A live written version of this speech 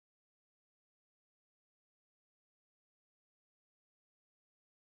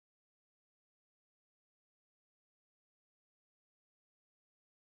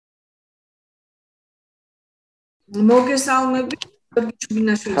Hello,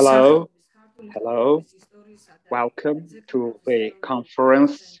 hello. Welcome to the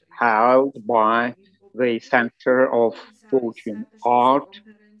conference held by the Center of Georgian Art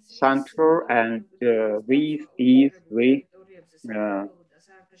Center, and this is the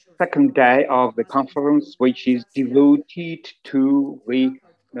second day of the conference, which is devoted to the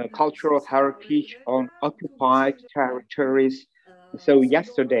cultural heritage on occupied territories. So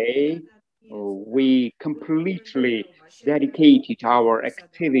yesterday, we completely dedicated our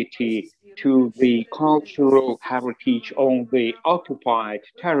activity to the cultural heritage on the occupied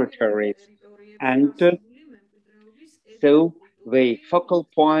territories. And so the focal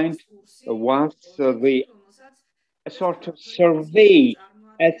point was a sort of survey,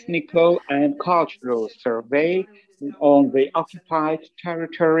 ethnical and cultural survey on the occupied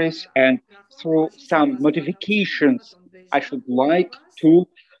territories, and through some modifications, I should like to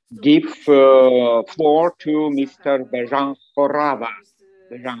give floor to Mr. BEZHAN KHORAVA,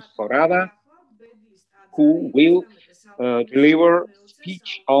 who will deliver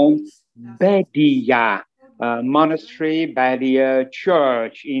speech on BEDIA, monastery, BEDIA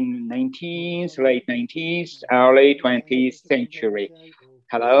church in late 19th, early 20th century.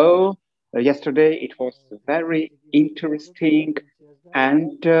 Hello. Yesterday it was very interesting,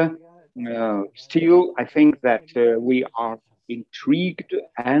 and still I think that we are intrigued,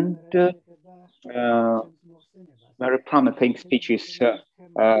 and very promising speeches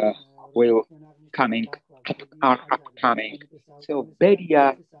will are upcoming. So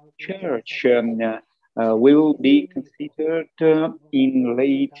BEDIA church will be considered in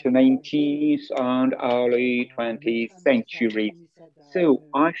late 19th and early 20th century. So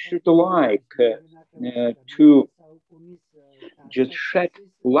I should like to just shed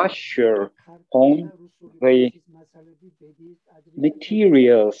lustre on the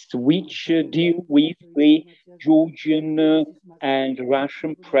materials which deal with the Georgian and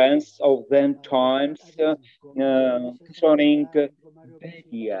Russian prince of then times concerning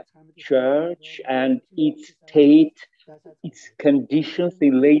BEDIA church and its state, its conditions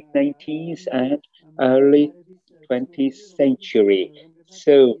in late 19th and early 20th century.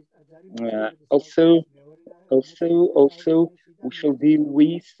 So also we shall deal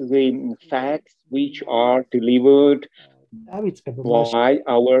with the facts which are delivered by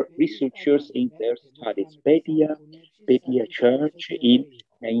our researchers in their studies. BEDIA church in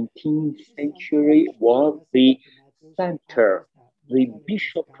 19th century was the center, the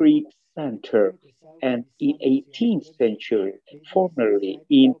bishopric center, and in 18th century, formerly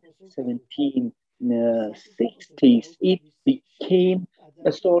in 1760s, it became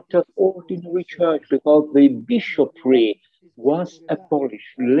a sort of ordinary church because the bishopric was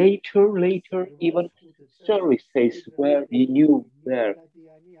abolished. Later, even services were renewed there.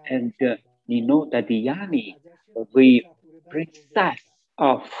 And Nino Dadiani, the princess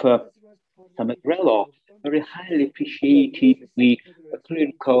of Samegrelo, very highly appreciated the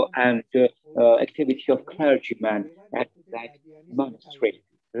clerical and activity of clergymen at that monastery.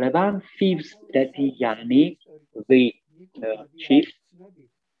 Levan Fifth Dadiani, the chief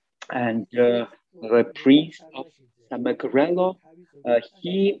and the priest of Samegrelo,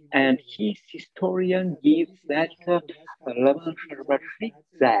 he and his historian gives that Levan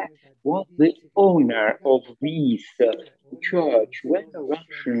Sharvashidze was the owner of this church when the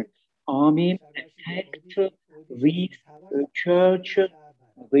Russian army attacked this church.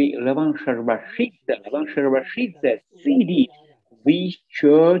 The Levan Sharvashidze ceded this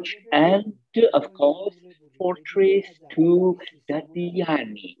church and, of course, fortress to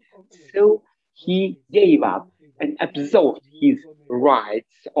Dadiani. So he gave up and absorbed his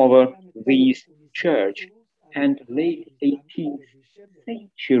rights over this church. And late 18th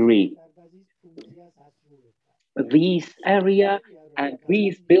century, this area and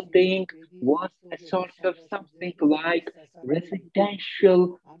this building was a sort of something like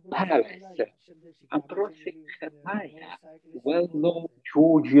residential palace. Ambrosik Khataya, well-known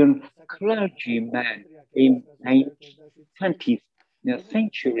Georgian clergyman in 20th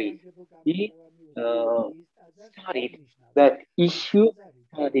century, he studied that issue,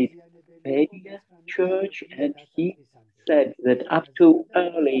 studied BEDIA church, and he said that up to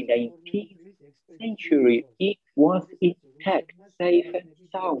early 19th century, it was intact, safe and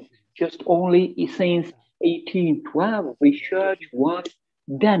sound. Just only since 1812, the church was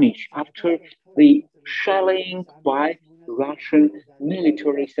damaged after the shelling by Russian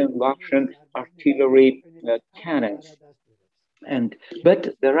militaries and Russian artillery cannons.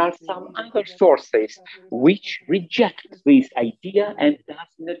 But there are some other sources which reject this idea and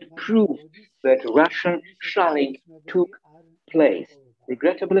does not prove that Russian shelling took place.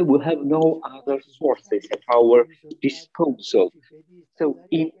 regrettably, we have no other sources at our disposal. So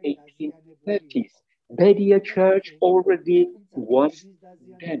in 1830s, BEDIA church already was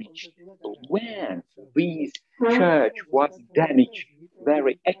damaged. When this church was damaged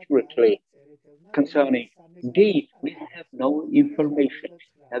very accurately concerning date, we have no information.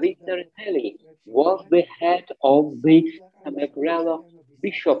 Victor Pelli was the head of the Samegrelo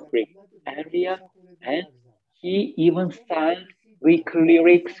bishopric area, and he even signed the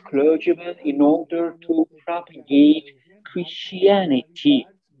clerics, in order to propagate Christianity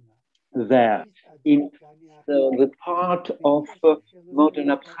there in the part of modern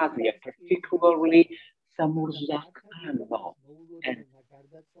Abkhazia, particularly Samurzakano. And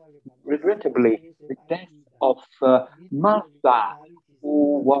regrettably, the death of Martha,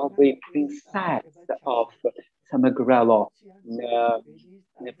 who was the princess of Samegrelo,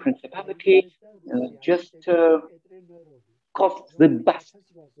 the principality, just cost the best.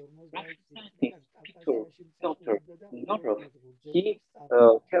 Peter Norov, he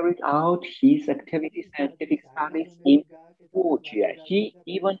carried out his activities, scientific studies in Georgia. He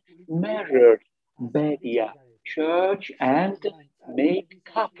even measured BEDIA church and made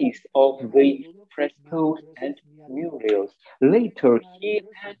copies of the frescoes and murals. Later, he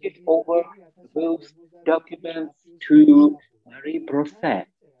handed over those documents to Marie Brosset.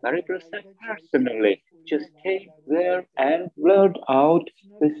 Marie Brosset personally just came there and blurred out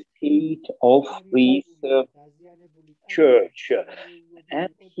the state of this church. And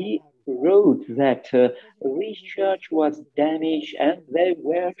he wrote that this church was damaged and there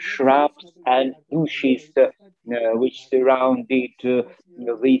were shrubs and bushes which surrounded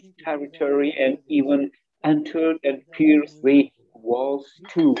this territory and even entered and pierced the walls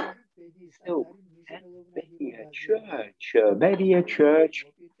too. So, BEDIA church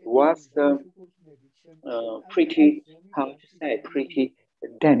was pretty, pretty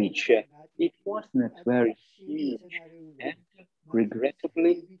damaged. It was not very huge, and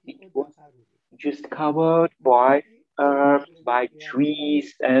regrettably, it was just covered by earth, by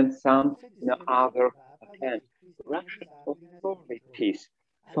trees, and some other plants. Russian authorities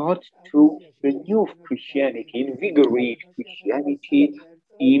thought to renew Christianity, invigorate Christianity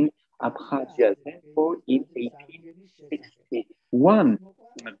in Abkhazia. Therefore, in 1861,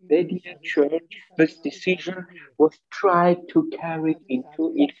 BEDIA church, this decision was tried to carry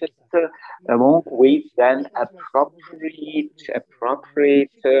into effect along with an appropriate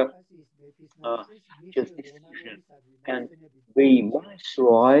just decision. And the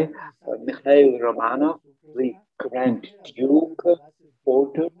Viceroy, Mikhail Romanov, the Grand Duke,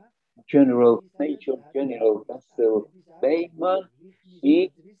 ordered Major General Vasil Beyman,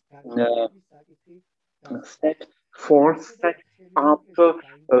 he set up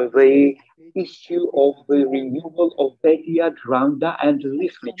the issue of the renewal of BEDIA, Dranda, and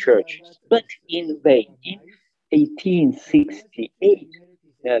Lifni churches, but in vain. In 1868,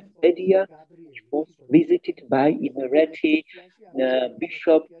 BEDIA was visited by Emirati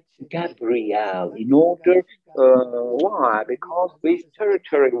Bishop Gabriel in order, why? Because this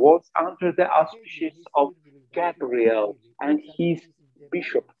territory was under the auspices of Gabriel and his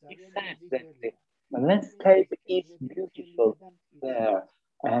bishop. He said that the landscape is beautiful there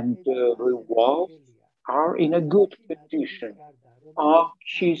and the walls are in a good condition.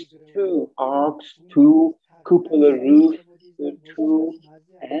 Arches, two cupola roof, two,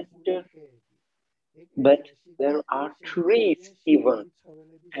 and but there are trees even,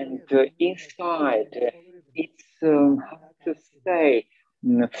 and inside it's how to say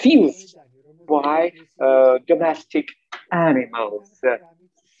fused by domestic animals.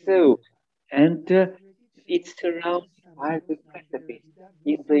 And it's surrounded by the precipice.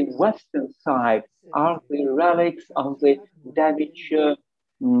 In the western side are the relics of the damaged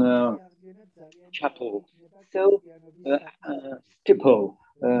chapel. So, steeple.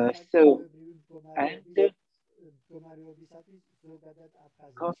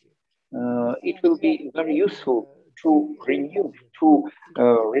 It will be very useful to renew, to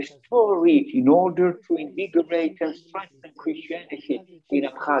restore it in order to invigorate and strengthen Christianity in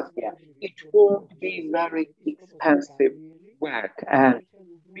Abkhazia. It won't be very expensive work, and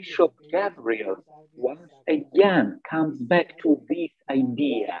Bishop Gabriel once again comes back to this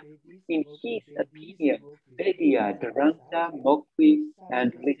idea. In his opinion, BEDIA, Dranda, Mokwi,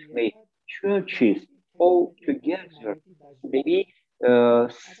 and Lifni churches all together, maybe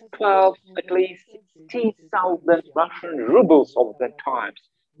 12, at least 16,000 Russian rubles of the times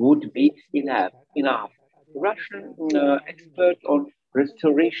would be enough. Russian expert on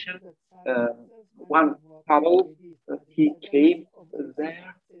restoration, one Pavel, he came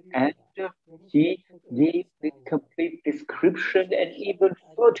there and he gave the complete description inscription and even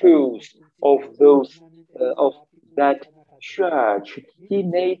photos of those of that church. He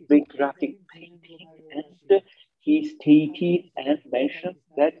made the graphic painting, and he stated and mentioned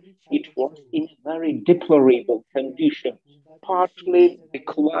that it was in a very deplorable condition, partly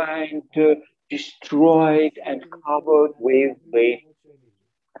declined, destroyed, and covered with the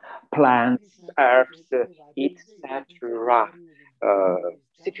plants, herbs, etc.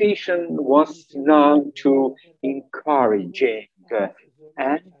 Situation was known to encouraging,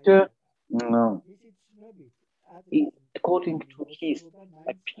 and according to his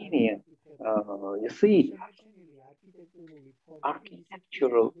opinion, you see,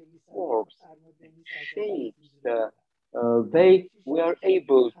 architectural forms and shapes, they were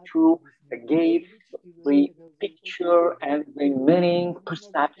able to give the picture and the meaning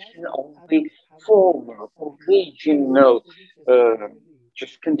perception of the former, original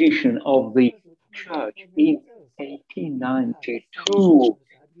just condition of the church. In 1892,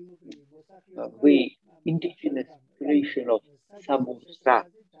 the indigenous population of Samosata,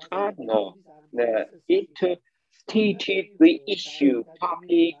 it stated the issue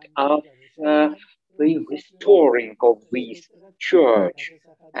topic of the restoring of this church,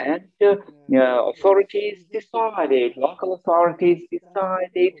 and authorities decided, local authorities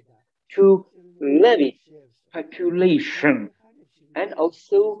decided to levy population, and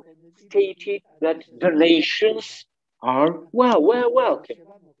also stated that donations are welcome.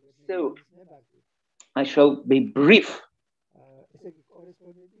 So I shall be brief.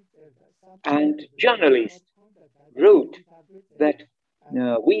 And journalists wrote that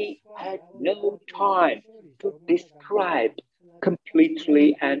we had no time to describe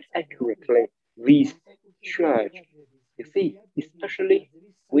completely and accurately this church. You see, especially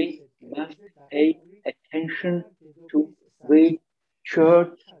we must pay attention to the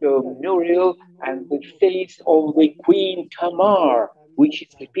church mural and the face of the Queen Tamar, which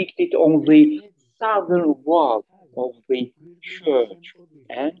is depicted on the southern wall of the church,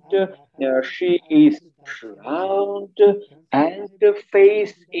 and she is crowned, and the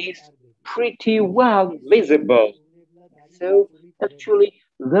face is pretty well visible. So actually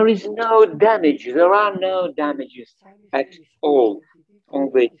there is no damage, there are no damages at all.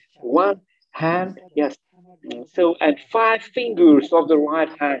 On the one hand, yes, so and 5 fingers of the right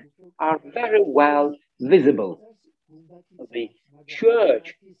hand are very well visible. The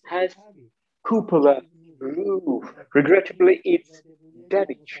church has cupola roof. Regrettably, it's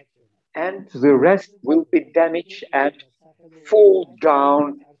damaged, and the rest will be damaged and fall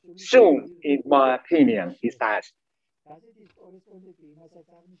down soon, in my opinion, he says.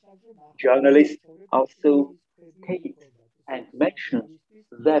 Journalists also state and mention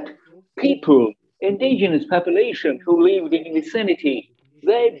that people, indigenous population who lived in the vicinity,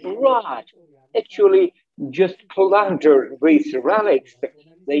 they brought, actually just plundered these relics.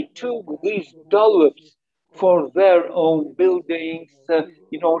 They took these dollops for their own buildings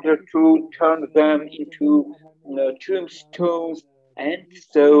in order to turn them into tombstones and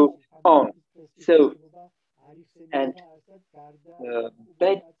so on. So, and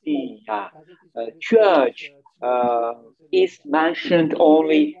BEDIA church is mentioned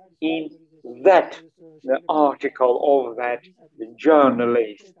only in that article of that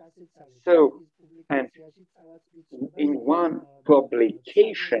journalist. So, and in one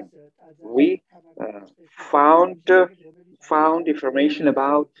publication, we found information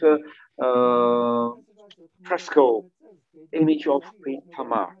about fresco image of Queen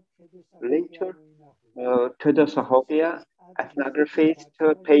Tamar. Later, Teda Sahovia, ethnographist,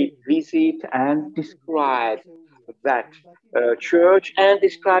 paid visit and described that church, and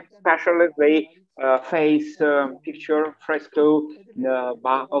described especially the face picture fresco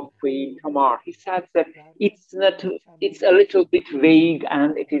of Queen Tamar. He said that it's a little bit vague,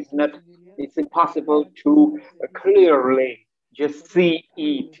 and it's impossible to clearly just see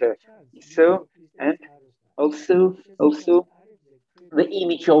it. So, and also the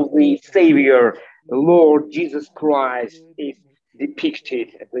image of the Savior, the Lord Jesus Christ, is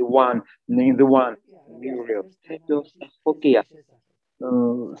depicted in the one mural.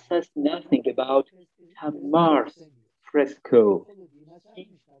 Says nothing about Tamar's fresco. He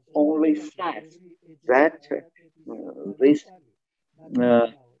only says that this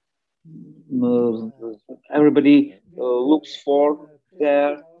everybody looks for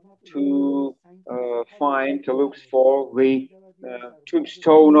there to looks for the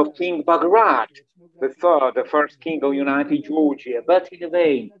tombstone of King Bagrat the first king of United Georgia, but in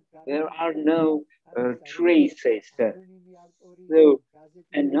vain. There are no traces. So,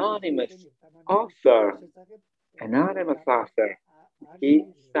 anonymous author, he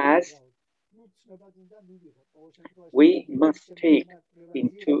says we must take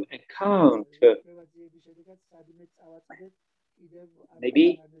into account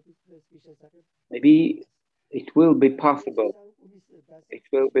maybe it will be possible. It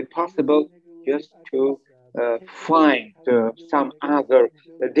will be possible just to find some other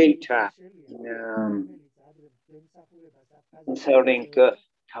data concerning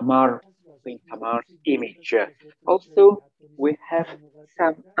Tamar's image. Also, we have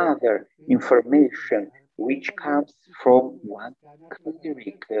some other information which comes from one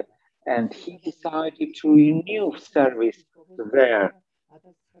cleric, and he decided to renew service there.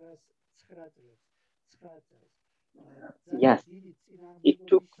 Yes, it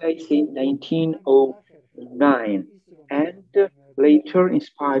took place in 1909, and later, in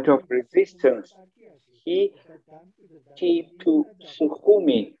spite of resistance, he came to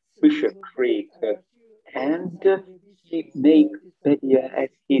SOKHUMI bishopric, and he made BEDIA as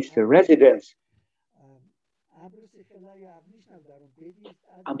his residence.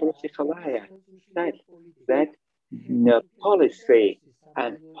 AKHALADZE said that policy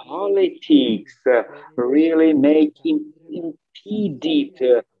and politics really impeded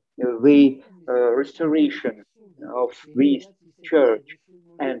the restoration of this church.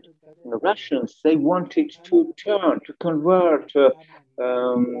 And the Russians, they wanted to convert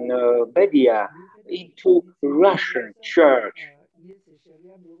BEDIA into Russian church.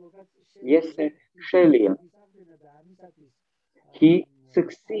 Yes, Shelley. He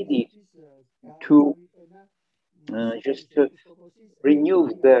succeeded to just renew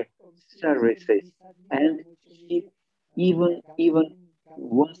their services, and he even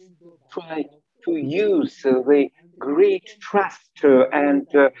was tried to use the great trust and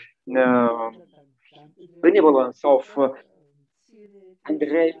benevolence of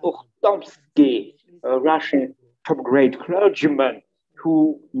Andrei Ukhtomsky, a Russian top-grade clergyman,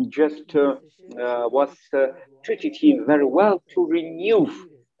 who just was treated him very well to renew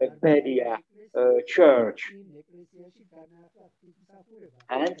BEDIA church.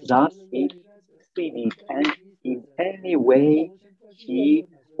 And thus he succeeded, and in any way he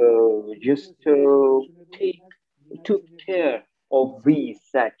just took care of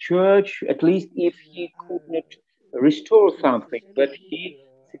this church, at least if he could not restore something, but he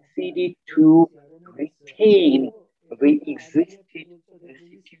succeeded to retain the existing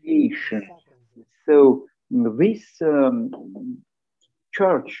situation. So this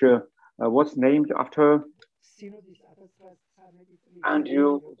church was named after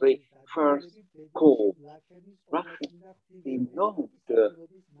Andrew the First Pope. Russian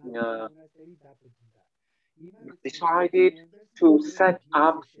decided to set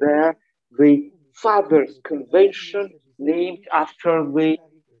up there the Fathers' Convention, named after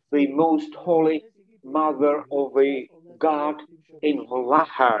the most holy Mother of the God in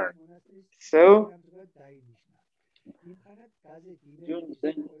Vlahar. So, during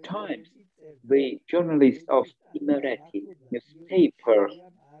the times, the journalist of Emirati newspaper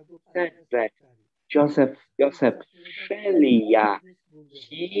said that Joseph Shelia,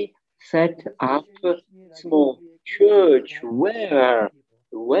 he set up a small church where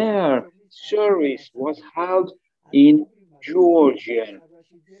service was held in Georgian.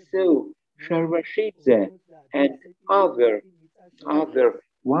 So Sharvashidze and other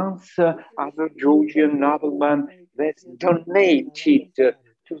Georgian noblemen that donated to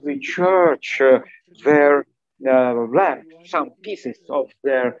the church their land, some pieces of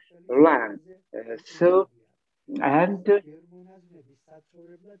their land. And at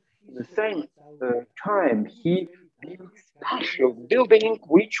the same time, he built special building,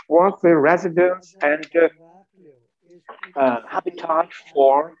 which was the residence and habitat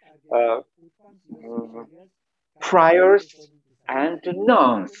for friars and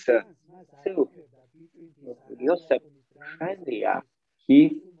nuns. So, Joseph Shelia,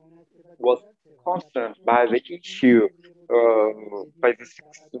 he was concerned by the issue, by the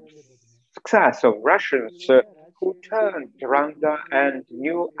success of Russians who turned Randa and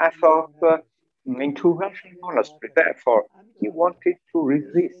New Athos into Russian monastery. Therefore, he wanted to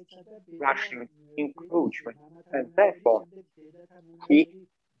resist Russian encroachment, and therefore he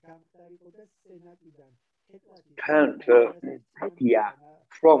turned BEDIA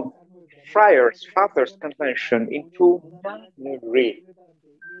from Friars Fathers Convention into nunnery,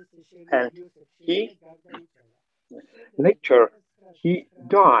 and later he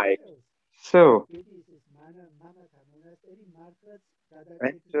died. So,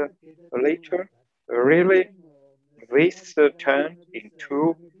 and later, really, this turned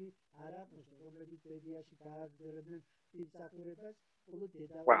into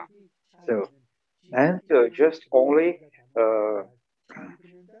wow. So, and just only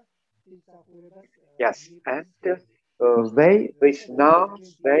Yes, and these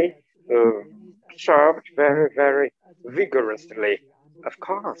nuns, they served very, very vigorously. Of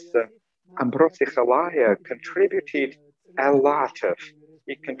course, Ambrosi Khalaya contributed a lot of,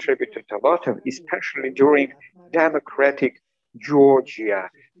 especially during democratic Georgia.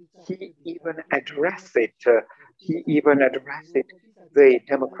 He even addressed the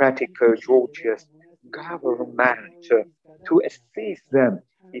democratic Georgia's government to assist them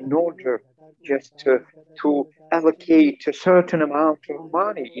in order just to allocate a certain amount of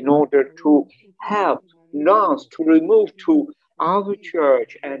money in order to help nuns to remove to our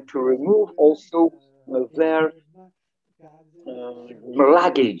church and to remove also their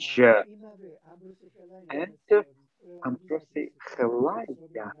luggage. And Ambrosi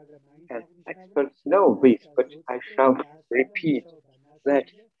Khalaya, and experts know this, but I shall repeat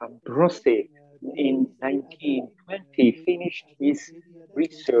that Ambrosi in 1920 finished his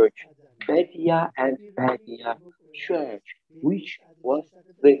research, BEDIA and BEDIA Church, which was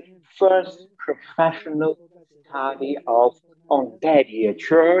the first professional study on BEDIA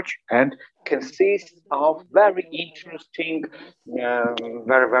Church and consists of very interesting,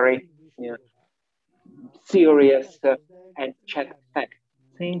 very serious and checked facts.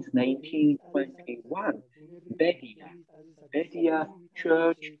 Since 1921, BEDIA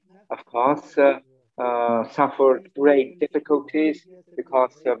Church, of course, suffered great difficulties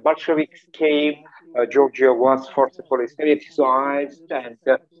because Bolsheviks came, Georgia was forcibly Sovietized, and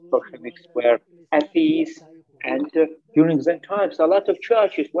Bolsheviks were atheists. And during that times, a lot of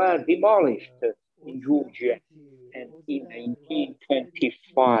churches were demolished in Georgia. And in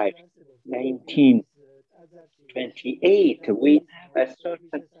 1925, 1928, we have a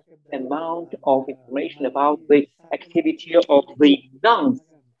certain amount of information about the activity of the nuns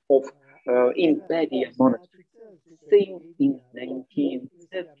in BEDIA monastery. Since in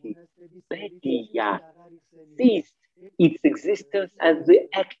 1930, BEDIA ceased its existence as the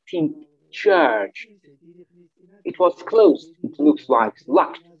acting church. It was closed, it looks like,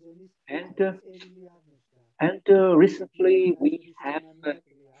 locked. And recently we have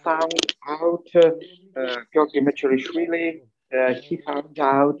found out, Chubinashvili, he found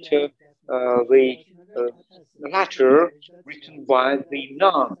out the letter written by the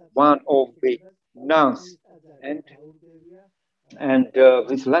nun, one of the nuns. And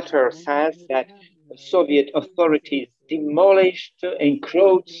this letter says that Soviet authorities demolished,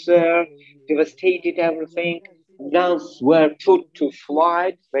 encroached, devastated everything. Nuns were put to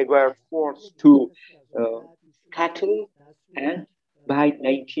flight. They were forced to cattle. And by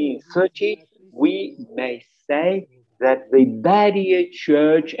 1930, we may say that the BEDIA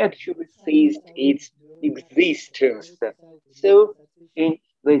Church actually ceased its existence. So in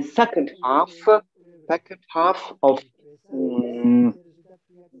the second half of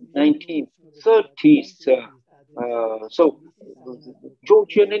 1930s, so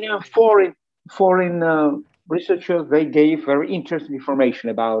Georgian and foreign researchers, they gave very interesting information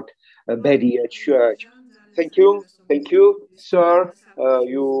about BEDIA Church. Thank you, sir.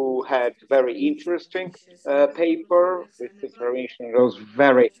 You had very interesting paper. This information was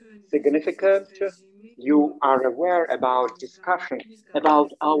very significant. You are aware about discussion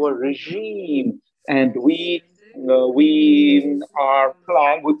about our regime, and we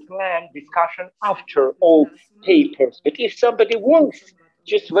plan discussion after all papers. But if somebody wants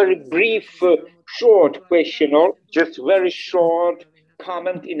just very brief, short question or just very short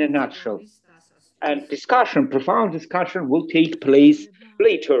comment in a nutshell, and discussion, profound discussion will take place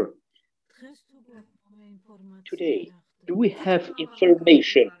later. Today, do we have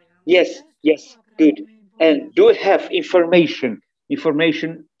information? Yes, good. And do we have information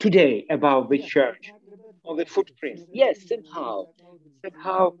today about the church, on the footprints? Yes, somehow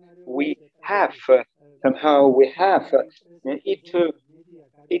we have.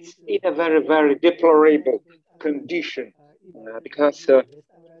 It's in a very, very deplorable condition because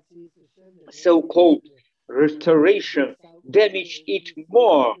so-called restoration damaged it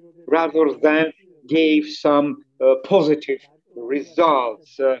more rather than gave some positive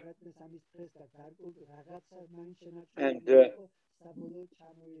results. And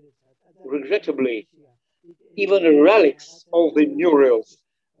regrettably, even relics of the murals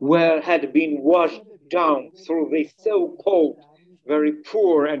had been washed down through the so-called very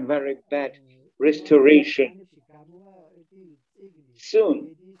poor and very bad restoration.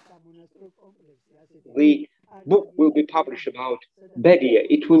 Soon, the book will be published about BEDIA.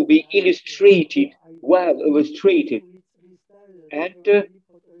 It will be illustrated, well illustrated, and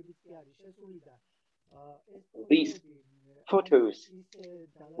these photos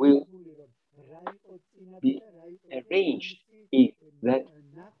will be arranged in that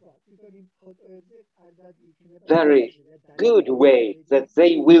very good way that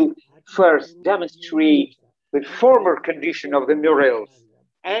they will first demonstrate the former condition of the murals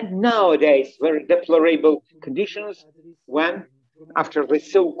and nowadays very deplorable conditions when, after the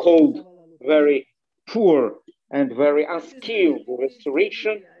so-called very poor and very unskilled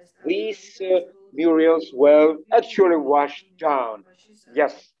restoration, these murals were actually washed down.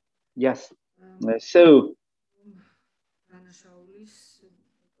 Yes, yes. So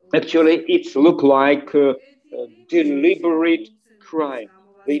actually, it looked like a deliberate crime.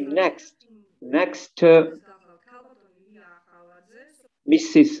 The next,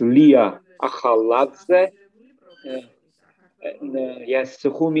 Mrs. Leah AKHALADZE, yes,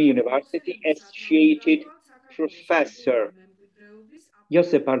 SOKHUMI University associated professor.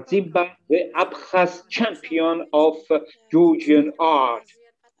 Joseph ADZINBA, the Abkhaz champion of Georgian art.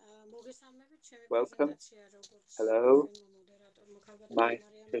 Welcome. Hello. My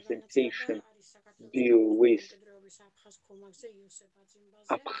presentation deal with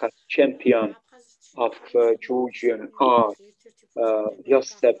Abkhaz champion of Georgian art,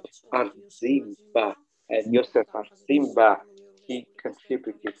 Joseph ADZINBA. And Joseph ADZINBA, he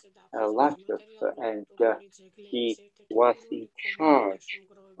contributed a lot of, and he was in charge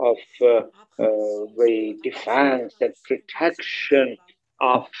of the defense and protection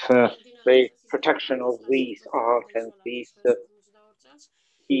of these art and these.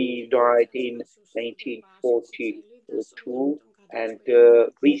 He died in 1942, and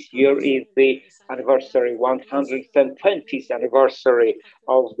this year is the anniversary, 120th anniversary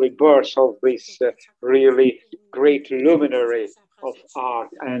of the birth of this really great luminary of art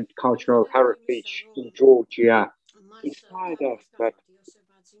and cultural heritage in Georgia. In spite of that,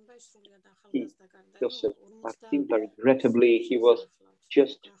 Joseph ADZINBA, regrettably, he was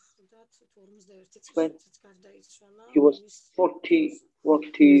just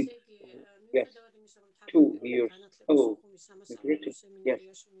 42 years old. Yes,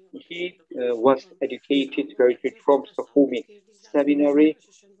 he was educated from SOKHUMI Seminary,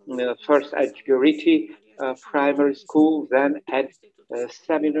 first at Guriti Primary School, then at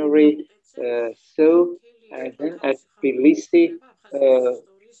Seminary, and then at Tbilisi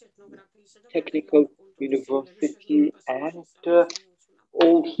Technical University, and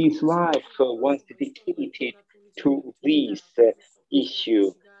all his life was dedicated to this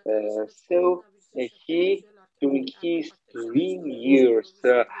issue. So he, during his green years,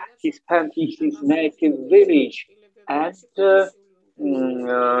 he spent in his native village, and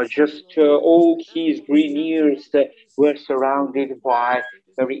all his green years were surrounded by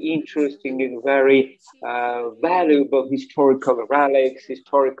very interesting and very valuable historical relics,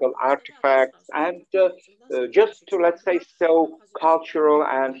 historical artifacts, and just to, let's say so, cultural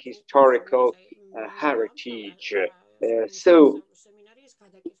and historical heritage. So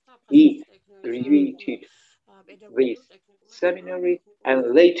he created this seminary,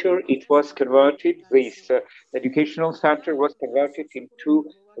 and later it was converted, this educational center was converted into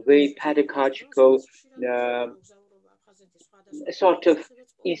the pedagogical sort of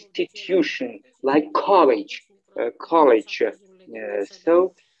institution, like college.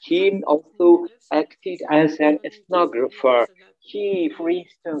 So he also acted as an ethnographer. He, for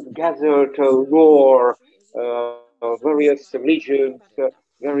instance, gathered lore, various religions,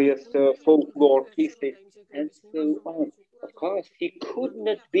 various folklore pieces, and so on. Of course, he could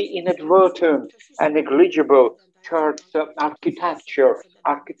not be inadvertent and negligible towards architectural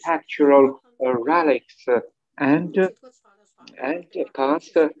relics, and of course,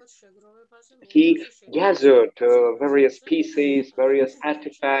 he gathered various pieces, various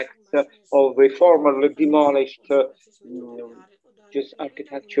artifacts of the formerly demolished just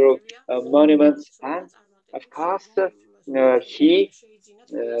architectural monuments, and of course, he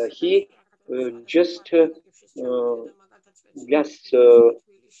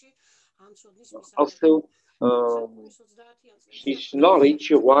also his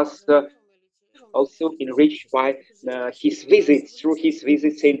knowledge was also enriched by his visits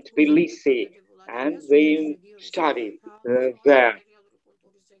in Tbilisi, and they studied there.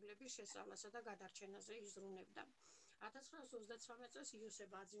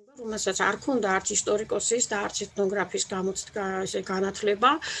 რომელსაც არ ქონდა არც ისტორიკოსის და არც ეთნოგრაფის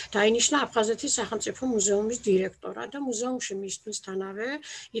განათლება, დაინიშნა აფხაზეთის სახელმწიფო მუზეუმის დირექტორად და მუზეუმში მისთვისთანავე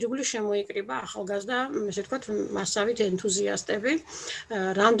ირგვლივ შემოიკრიბა ახალგაზრდა, ესე ვთქვათ, მასავით ენთუზიასტები,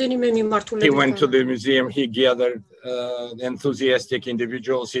 რამდენიმე მიმართულებით. He went to the museum, he gathered enthusiastic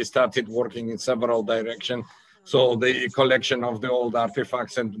individuals, he started working in several directions. So the collection of the old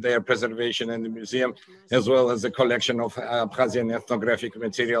artifacts and their preservation in the museum, as well as the collection of Abkhazian ethnographic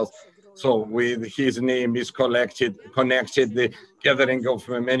materials, So with his name is connected the gathering of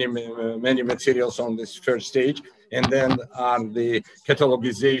many materials on this first stage, and then on the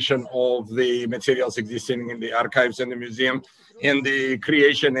catalogization of the materials existing in the archives and the museum, and the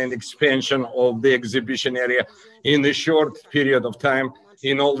creation and expansion of the exhibition area. In a short period of time,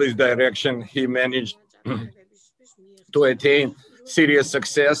 in all this direction, he managed to attain serious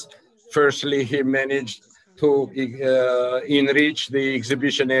success. Firstly, he managed to enrich the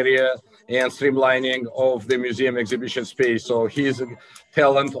exhibition area and streamlining of the museum exhibition space. So his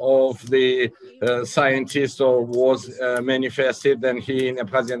talent of the scientist was manifested, and he, in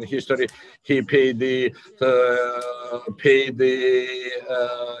Abkhazian history, he paid the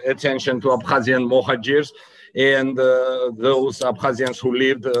attention to Abkhazian Mohajirs and those Abkhazians who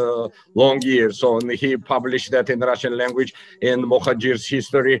lived long years. So he published that in Russian language, and Mohajirs'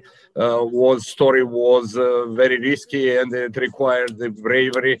 history story was very risky, and it required the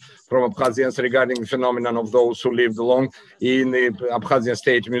bravery from Abkhazians regarding the phenomenon of those who lived long in the Abkhazian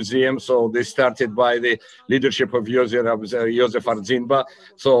State Museum. So they started by the leadership of Joseph ADZINBA.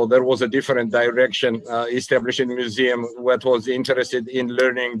 So there was a different direction established in the museum that was interested in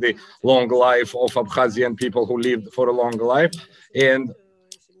learning the long life of Abkhazian people who lived for a long life. And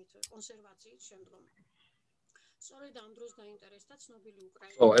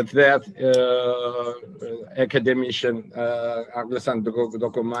so at that, academician Alexander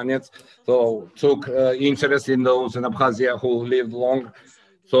Dokumanets took interest in those in Abkhazia who lived long.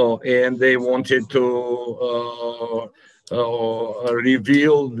 So, and they wanted to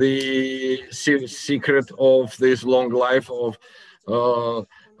reveal the secret of this long life of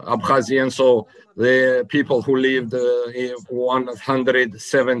Abkhazian. So the people who lived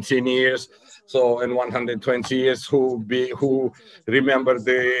 117 years, so in 120 years, who remember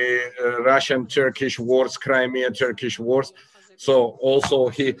the Russian-Turkish wars, Crimea-Turkish wars. So also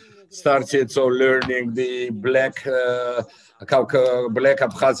he started learning the black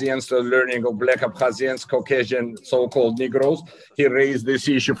Abkhazians, the learning of black Abkhazians, Caucasian so-called Negroes. He raised this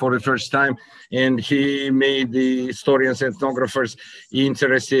issue for the first time, and he made the historians and ethnographers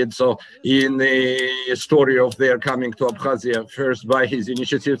interested in the story of their coming to Abkhazia. First, by his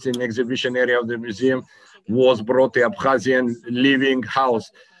initiatives in the exhibition area of the museum was brought the Abkhazian living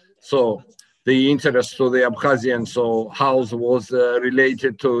house. So the interest to the Abkhazian house was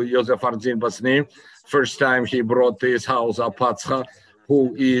related to Joseph ADZINBA's name. First time he brought this house up Patscha,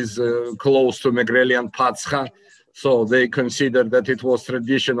 who is close to Megrelian Patscha. So they considered that it was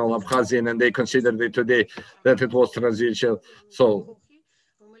traditional Abkhazian, and they considered it today that it was traditional. So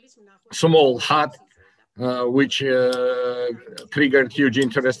small hut, which triggered huge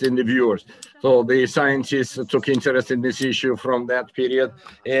interest in the viewers. So the scientists took interest in this issue from that period,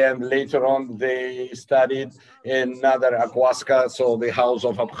 and later on they studied another Akwaska, so the house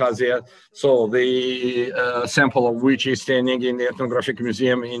of Abkhazia, so the sample of which is standing in the ethnographic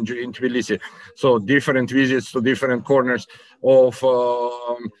museum in Tbilisi. So different visits to different corners of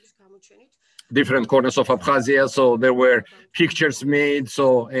Abkhazia. So there were pictures made,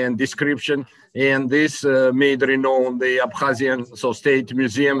 and description, and this made renowned the Abkhazian State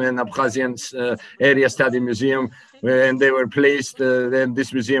Museum and Abkhazian Area Study Museum, and they were placed. Then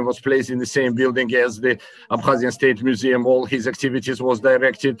this museum was placed in the same building as the Abkhazian State Museum. All his activities was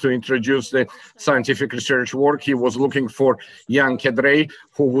directed to introduce the scientific research work. He was looking for young cadre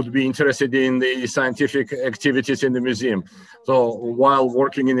who would be interested in the scientific activities in the museum. So while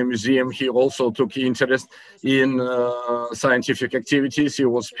working in the museum, he also took interest in scientific activities. He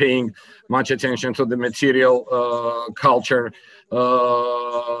was paying much attention to the material culture,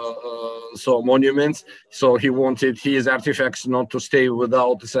 monuments. So he wanted his artifacts not to stay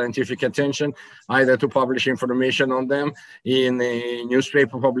without scientific attention, either to publish information on them in the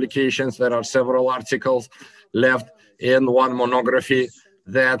newspaper publications. There are several articles left, and one monography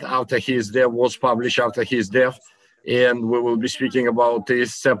that after his death was published after his death, and we will be speaking about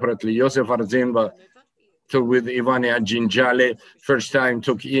this separately. Joseph ADZINBA, with Ivania Jinjali, first time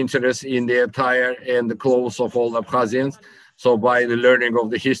took interest in the attire and the clothes of all Abkhazians. So by the learning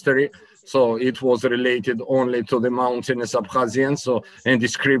of the history, so it was related only to the mountainous Abkhazians. So in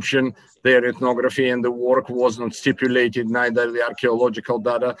description, their ethnography and the work was not stipulated, neither the archaeological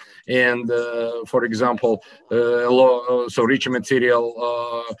data and, for example, rich material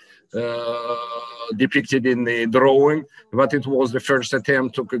depicted in the drawing, but it was the first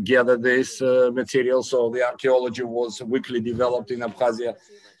attempt to gather this material. So the archaeology was weakly developed in Abkhazia.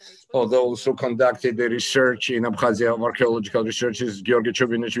 So those who conducted the research in Abkhazia, archaeological research, is Georgi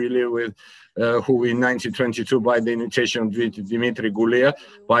Chubinashvili with who in 1922, by the invitation of Dimitri Gulia,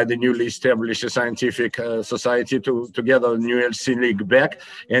 by the newly established scientific society, together New Helsinki back,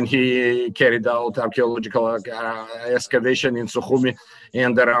 and he carried out archaeological excavation in SOKHUMI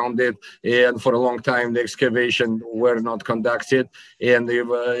and around it, and for a long time the excavation were not conducted, and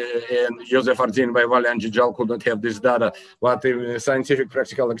Joseph Ardzinba and Jijal could not have this data, but the scientific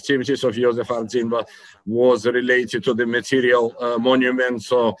practical activities of Joseph Ardzinba was related to the material monuments,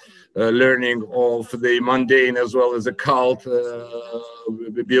 so learning of the mundane as well as the cult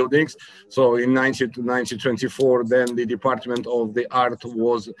buildings. So in 1924, then the Department of the Art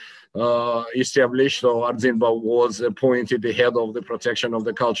was established. So Ardzinba was appointed the head of the protection of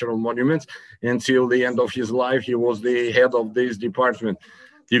the cultural monuments. Until the end of his life, he was the head of this department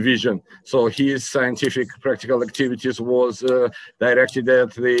division. So his scientific practical activities was directed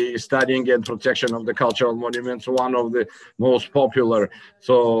at the studying and protection of the cultural monuments, one of the most popular.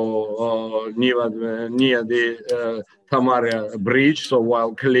 So near the Tamara Bridge. So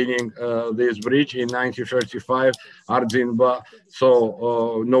while cleaning this bridge in 1935, Ardzinba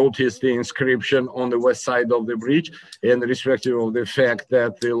noticed the inscription on the west side of the bridge, and irrespective of the fact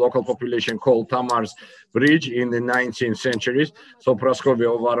that the local population called Tamar's Bridge in the 19th centuries. So Praskovia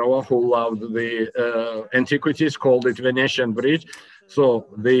Ovarova, who loved the antiquities, called it Venetian Bridge. So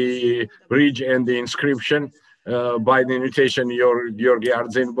the bridge and the inscription by the invitation Georgi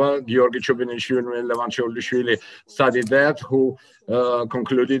Ardzinba, Georgi Chubinashvili and Levan Chulishvili studied that, who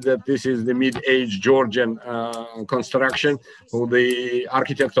concluded that this is the mid-age Georgian construction, who the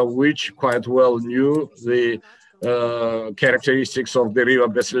architect of which quite well knew the characteristics of the river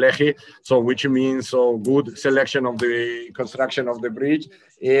Beslechi, so which means good selection of the construction of the bridge,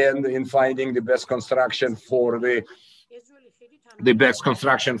 and in finding the best construction for the best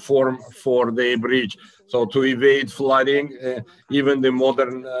construction form for the bridge. So to evade flooding, even the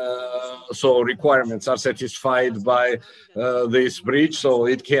modern requirements are satisfied by this bridge, so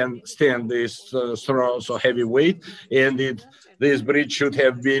it can stand this heavy weight, and this bridge should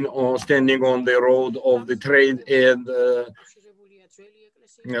have been standing on the road of the trade, and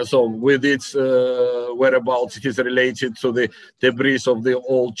so with its whereabouts, it is related to the debris of the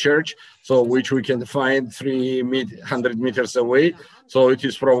old church, so which we can find 300 meters away. So it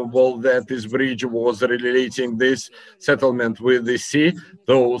is probable that this bridge was relating this settlement with the sea.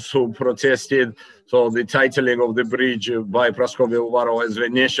 Those who protested, so the titling of the bridge by Praskovia Uvarova as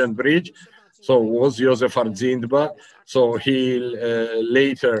Venetian Bridge, so was Joseph Ardzinba. So he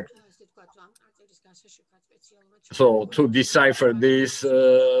later, so to decipher this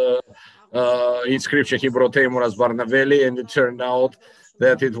inscription, he brought Eimuras Barnavelli, and it turned out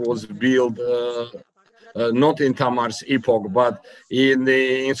that it was built not in Tamar's epoch, but in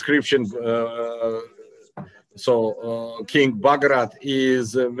the inscription. King Bagrat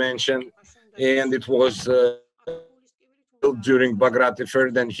is mentioned, and it was during Bagrat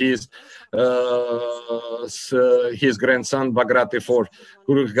III and his grandson Bagrat IV,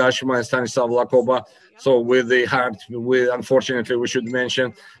 Guru Gashma and Stanislav Lakoba. So with the heart, unfortunately we should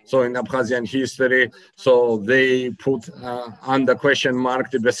mention, so in Abkhazian history, so they put under question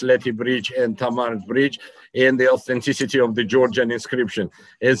mark the Besleti Bridge and Tamar Bridge and the authenticity of the Georgian inscription,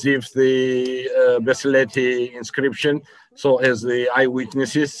 as if the Besleti inscription, so as the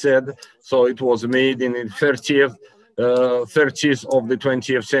eyewitnesses said, so it was made in the 30th of the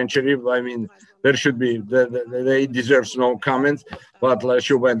 20th century. I mean, there should be, they deserves no comment, but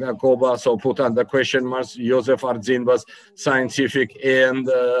Shuba and Akoba so put under question marks Joseph Ardzinba's scientific and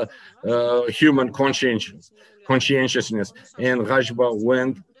human conscientiousness, and Rajba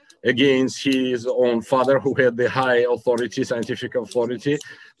went against his own father, who had the high authority, scientific authority.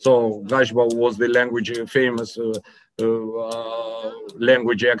 So Rajba was the famous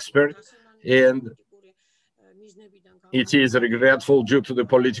language expert, and it is regretful due to the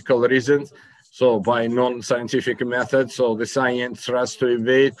political reasons, so by non-scientific methods, so the science tries to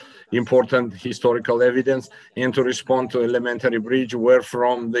evade important historical evidence and to respond to elementary bridge, where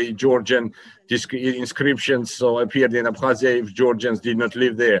from the Georgian inscriptions so appeared in Abkhazia if Georgians did not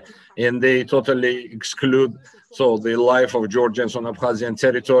live there, and they totally exclude so the life of Georgians on Abkhazian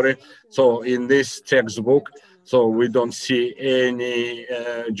territory. So in this textbook, so we don't see any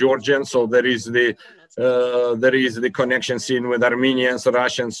Georgians, so there is the connection seen with Armenians,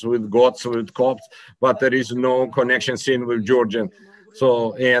 Russians, with Goths, with Copts, but there is no connection seen with Georgian.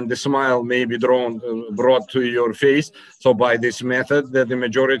 So, and the smile may be brought to your face. So by this method, that the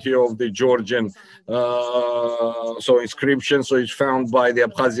majority of the Georgian inscriptions, so it's found by the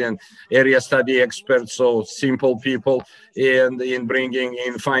Abkhazian area study experts, so simple people, and in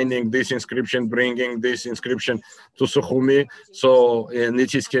finding this inscription, bringing this inscription to SOKHUMI. So, and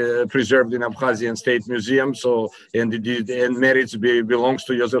it is preserved in Abkhazian State Museum. So, and merits belongs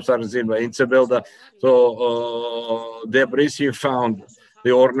to Joseph ADZINBA in Sebelda. So, Debris found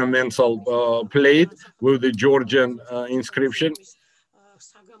the ornamental plate with the Georgian inscription.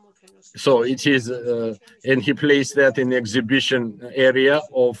 So it is, and he placed that in the exhibition area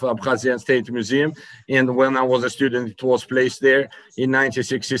of Abkhazian State Museum. And when I was a student, it was placed there in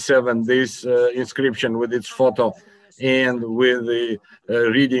 1967, this inscription with its photo and with the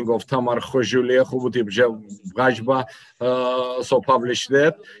reading of Tamar Khojule, so published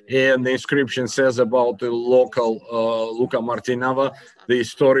that. And the inscription says about the local Luka Martinava, the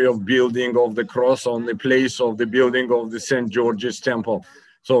story of building of the cross on the place of the building of the St. George's Temple.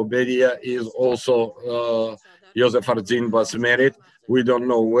 So BEDIA is also Joseph ADZINBA's merit. We don't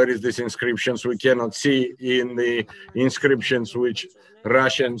know where is this inscriptions. We cannot see in the inscriptions which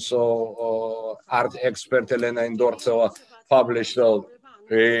Russian art expert Elena Indortseva published a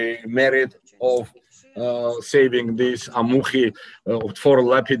merit of saving this Amuchi for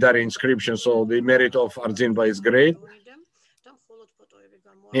lapidary inscription. So the merit of ADZINBA is great.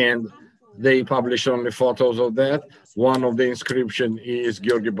 And they publish only photos of that. One of the inscription is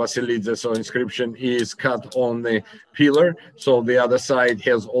Georgi Basilidze, so inscription is cut on the pillar. So the other side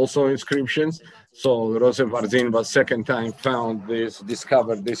has also inscriptions. So Joseph ADZINBA second time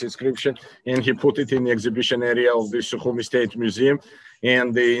discovered this inscription, and he put it in the exhibition area of the SOKHUMI State Museum.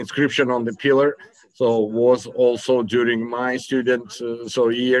 And the inscription on the pillar, so was also during my student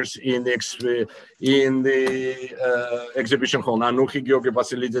years in the exhibition hall. Anuchi Georgi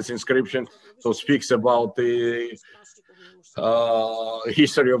Basilidze's inscription so speaks about the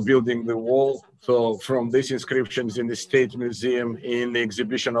history of building the wall. So from these inscriptions in the State Museum, in the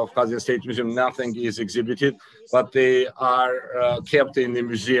exhibition of Abkhazian State Museum, nothing is exhibited, but they are kept in the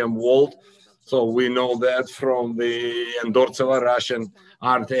museum vault. So we know that from the Endortseva Russian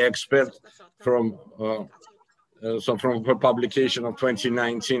art expert from publication of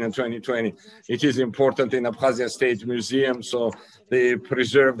 2019 and 2020. It is important in Abkhazian State Museum. So they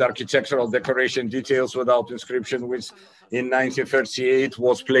preserved architectural decoration details without inscription, which in 1938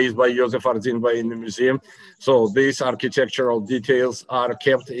 was placed by Joseph ADZINBA in the museum. So these architectural details are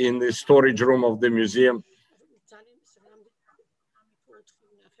kept in the storage room of the museum.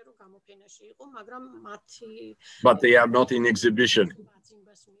 But they are not in exhibition.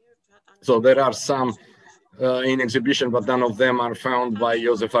 So there are some in exhibition, but none of them are found by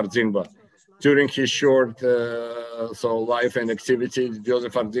Joseph ADZINBA. During his short life and activity,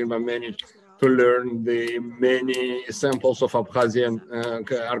 Joseph ADZINBA managed to learn the many samples of Abkhazian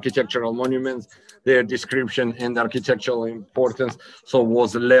architectural monuments, their description and architectural importance, so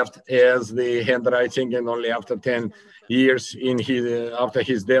was left as the handwriting, and only after 10 years after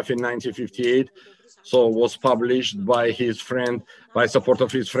his death in 1958, so was published by his friend, by support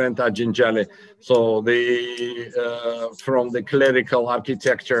of his friend Ajinjale. So from the clerical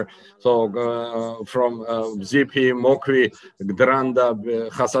architecture, so from Zipi, Mokvi, Gdrando,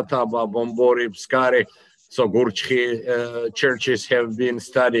 Khasataba, Bombori, Pskari, so Gurchki churches have been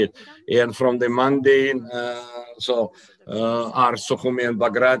studied. And from the mundane, are SOKHUMI and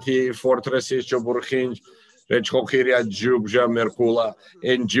Bagrati fortresses, Choburkhinj, Rechkhokiria, Jubja, Merkula,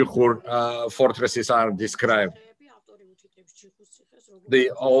 and Jikhur fortresses are described.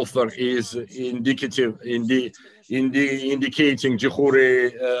 The author is indicating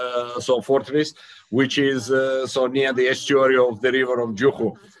Jikhuri fortress, which is near the estuary of the river of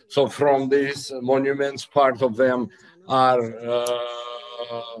Juhu. So from these monuments, part of them are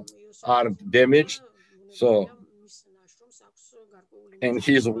damaged. So, and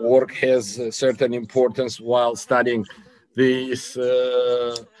his work has a certain importance while studying these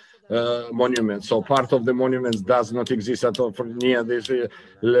monuments. So part of the monuments does not exist at all near this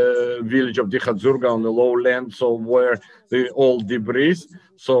village of Dikhadzurga on the lowland, so where the old debris,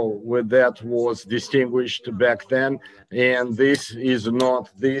 so with that was distinguished back then. And this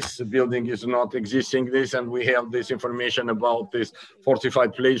building is not existing and we have this information about this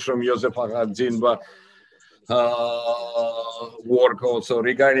fortified place from Joseph ADZINBA work also.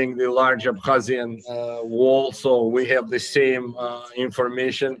 Regarding the large Abkhazian wall, so we have the same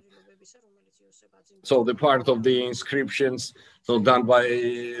information. So the part of the inscriptions so done by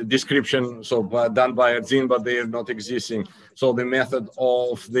description, so done by ADZINBA, they are not existing. So the method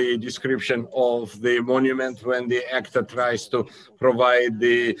of the description of the monument when the actor tries to provide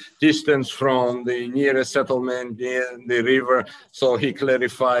the distance from the nearest settlement near the river, so he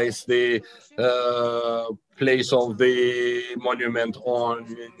clarifies the place of the monument on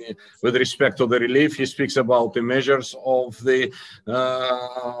with respect to the relief. He speaks about the measures of the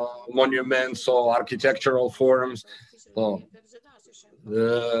monuments or architectural forms, so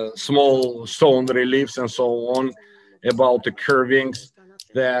the small stone reliefs and so on, about the curvings,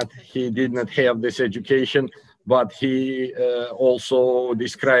 that he did not have this education, but he also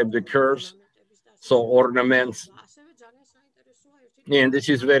described the curves, so ornaments. And this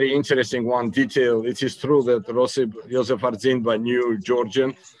is very interesting one detail. It is true that Joseph ADZINBA knew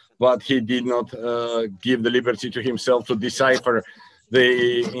Georgian, but he did not give the liberty to himself to decipher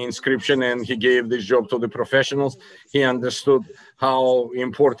the inscription, and he gave this job to the professionals. He understood how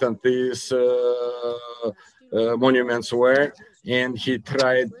important these monuments were, and he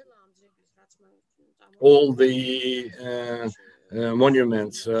tried all the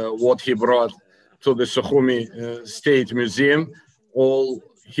monuments, what he brought to the SOKHUMI State Museum, all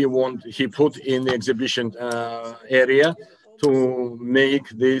he put in the exhibition area to make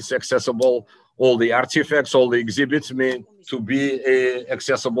this accessible, all the artifacts, all the exhibits made to be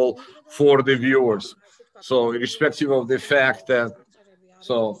accessible for the viewers. So irrespective of the fact that,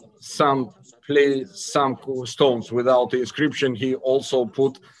 so some stones without the inscription, he also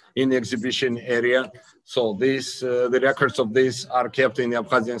put in the exhibition area. So this, the records of this are kept in the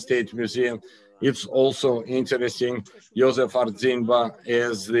Abkhazian State Museum. It's also interesting, Joseph ADZINBA,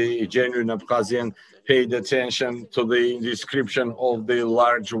 as the genuine Abkhazian, paid attention to the description of the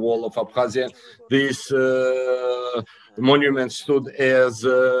large wall of Abkhazia. This monument stood as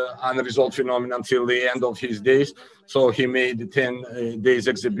unresolved phenomenon until the end of his days. So he made a 10 days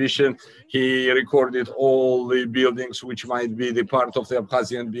exhibition. He recorded all the buildings which might be the part of the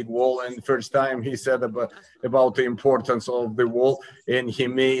Abkhazian big wall. And first time he said about the importance of the wall, and he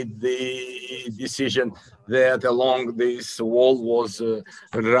made the decision that along this wall was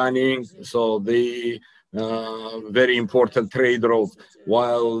running, so the very important trade road,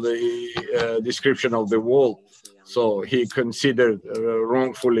 while the description of the wall, so he considered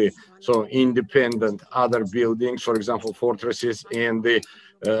wrongfully, so independent other buildings, for example, fortresses and the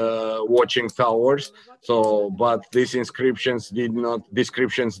watching towers. So, but these descriptions did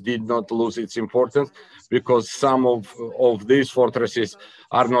not lose its importance, because some of these fortresses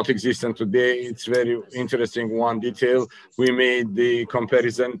are not existent today. It's very interesting one detail. We made the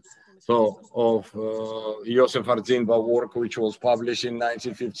comparison of Joseph ADZINBA work, which was published in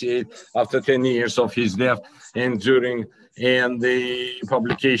 1958 after 10 years of his death, and the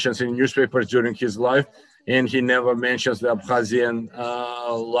publications in newspapers during his life. And he never mentions the Abkhazian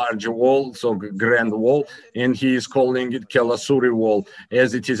large wall, so grand wall, and he is calling it Kelasuri wall,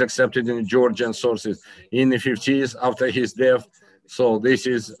 as it is accepted in Georgian sources. In the 50s, after his death, so this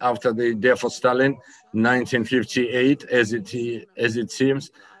is after the death of Stalin, 1958, as it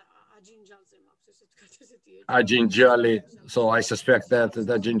seems, ADZINBA, so I suspect that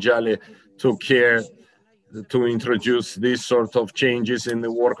ADZINBA took care to introduce these sort of changes in the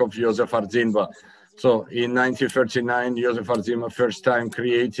work of Joseph ADZINBA. So in 1939, Joseph ADZINBA first time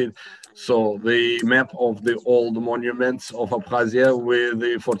created so the map of the old monuments of Abkhazia with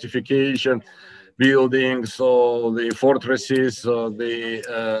the fortification buildings, so the fortresses, so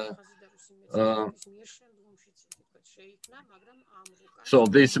so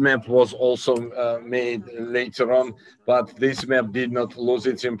this map was also made later on, but this map did not lose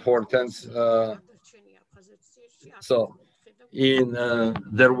its importance.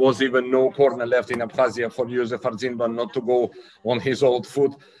 There was even no corner left in Abkhazia for Joseph ADZINBA not to go on his old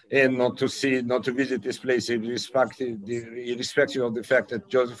foot and not to visit this place, irrespective of the fact that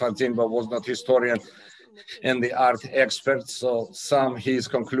Joseph ADZINBA was not historian and the art expert. So his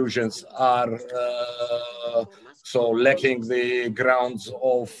conclusions are lacking the grounds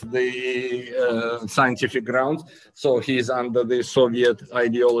of the scientific grounds. So he's under the Soviet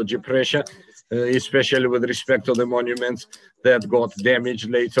ideology pressure, especially with respect to the monuments that got damaged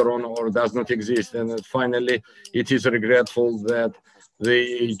later on or does not exist. And finally, it is regretful that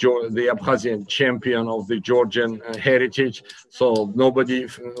the Abkhazian champion of the Georgian heritage, so nobody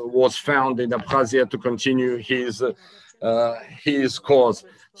was found in Abkhazia to continue his cause.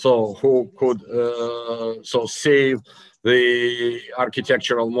 So who could save the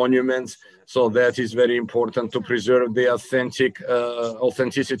architectural monuments? So that is very important to preserve the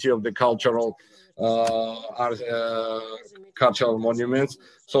authenticity of the cultural cultural monuments.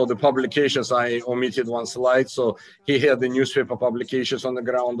 So the publications, I omitted one slide. So he had the newspaper publications on the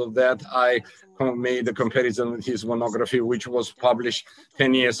ground of that. I made a comparison with his monography, which was published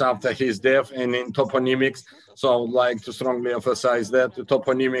 10 years after his death, and in toponymics. So I would like to strongly emphasize that the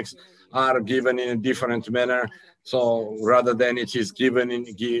toponymics are given in a different manner. So rather than it is given in,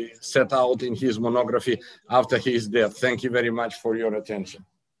 set out in his monography after his death. Thank you very much for your attention.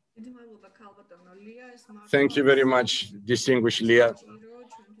 Thank you very much, distinguished Leah.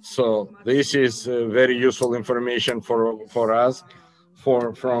 So this is very useful information for us,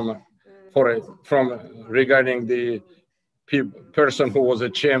 from regarding the person who was a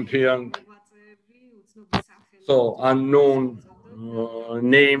champion. So unknown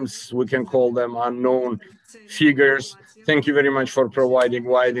names, we can call them unknown figures. Thank you very much for providing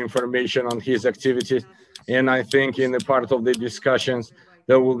wide information on his activities. And I think in the part of the discussions,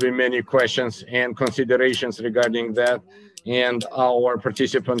 there will be many questions and considerations regarding that, and our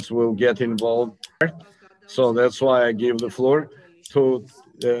participants will get involved. So that's why I give the floor to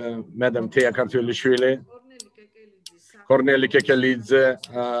Madam Tea KARTVELISHVILI, KORNELI KEKELIDZE,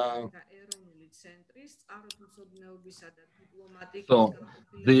 so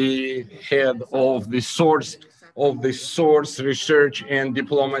the head of the source research and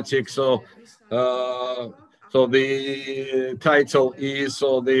diplomatic. So so the title is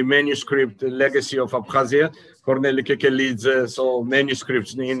the manuscript legacy of Abkhazia, KORNELI KEKELIDZE. So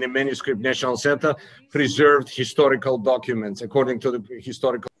manuscripts in the Manuscript National Center, preserved historical documents according to the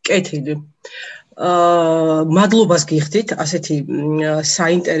historical. Thank you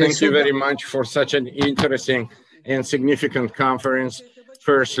very much for such an interesting and significant conference.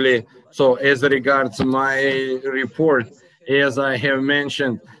 Firstly, so as regards my report, as I have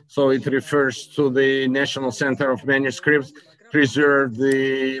mentioned, so it refers to the National Center of Manuscripts, preserve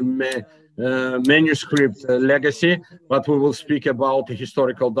the manuscript legacy, but we will speak about the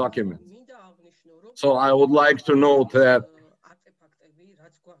historical documents. So I would like to note that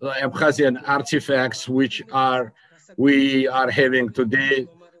the Abkhazian artifacts which we are having today,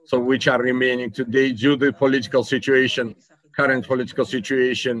 so which are remaining today due to the political situation, current political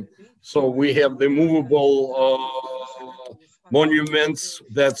situation. So we have the movable monuments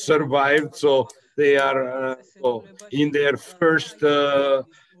that survived. So they are in their first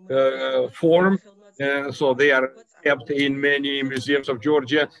form. So they are kept in many museums of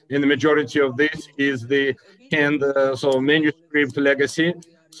Georgia. And the majority of this is the manuscript legacy.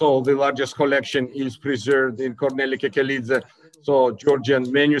 So the largest collection is preserved in KORNELI KEKELIDZE, so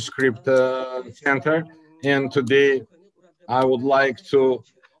Georgian Manuscript Center. And today I would like to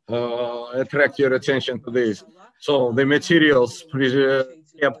attract your attention to this. So the materials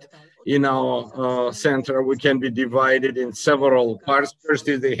kept in our center, we can be divided in several parts. First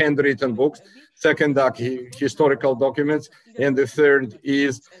is the handwritten books, second are historical documents, and the third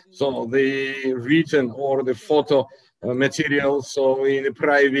is the written or the photo materials, so in the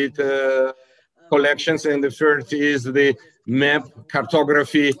private collections, and the third is the map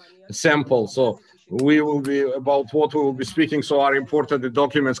cartography sample. So we will be about what we will be speaking. So are important the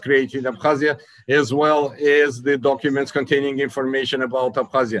documents created in Abkhazia, as well as the documents containing information about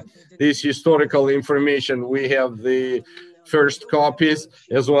Abkhazia. This historical information, we have the first copies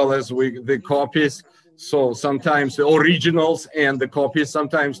as well as the copies. So sometimes the originals and the copies,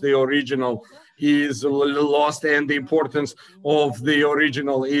 sometimes the original is lost and the importance of the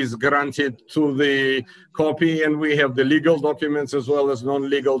original is granted to the copy, and we have the legal documents as well as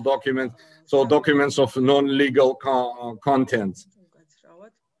non-legal documents, so documents of non-legal contents.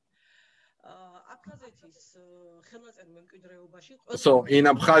 So in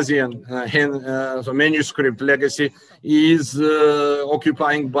Abkhazian, the manuscript legacy is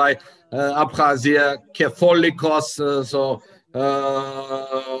occupying by Abkhazia Catholicos,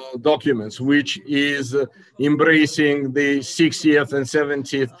 documents, which is embracing the 60th and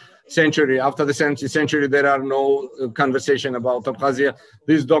 70th century. After the 17th century, there are no conversation about Abkhazia.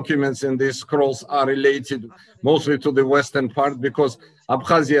 These documents and these scrolls are related mostly to the western part, because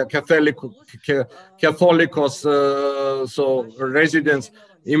Abkhazia Catholicos, residents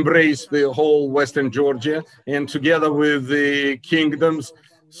embrace the whole western Georgia, and together with the kingdoms.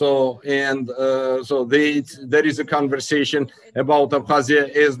 There is a conversation about Abkhazia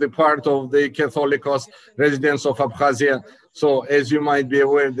as the part of the Catholicos residents of Abkhazia. So as you might be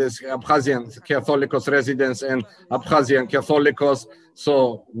aware, this Abkhazian Catholicos residents and Abkhazian Catholicos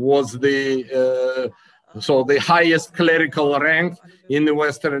was the highest clerical rank in the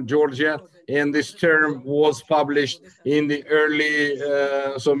western Georgia, and this term was published in the early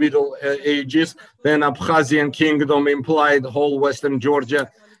Middle Ages. Then Abkhazian kingdom implied whole western Georgia,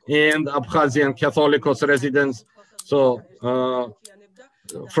 and Abkhazian Catholicos residents. So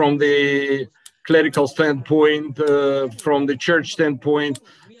from the clerical standpoint, from the church standpoint,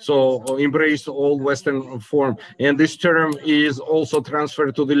 so embrace all Western form. And this term is also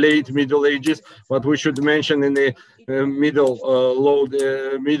transferred to the late Middle Ages, but we should mention in the in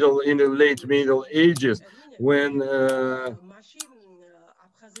the late Middle Ages, when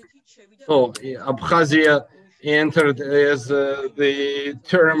Abkhazia entered as the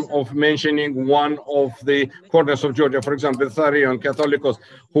term of mentioning one of the corners of Georgia. For example, Tharion Catholicos,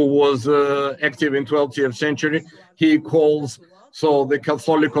 who was active in 12th century, he calls the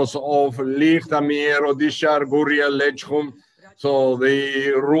Catholicos of Lichtamir, Odishar, Guria, Lechum, so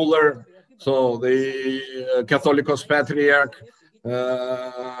the ruler, so the Catholicos patriarch,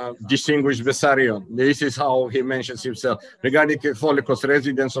 distinguished Bessarion. This is how he mentions himself. Regarding Catholicos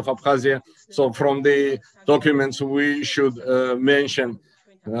residents of Abkhazia, so from the documents we should mention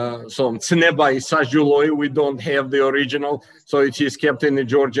Tsnebai Sajuloi, we don't have the original, so it is kept in the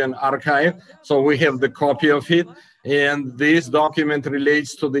Georgian archive, so we have the copy of it, and this document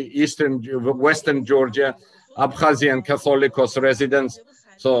relates to the Western Georgia Abkhazian Catholicos residents,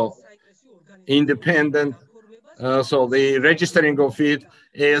 so independent. So the registering of it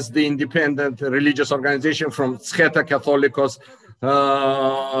as the independent religious organization from Tscheta Catholicos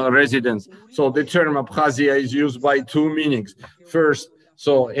residents. So the term Abkhazia is used by two meanings. First,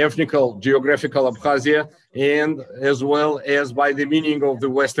 so ethnical, geographical Abkhazia, and as well as by the meaning of the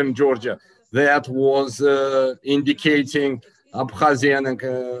Western Georgia. That was indicating Abkhazian and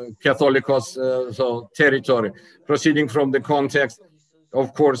Catholicos territory. Proceeding from the context,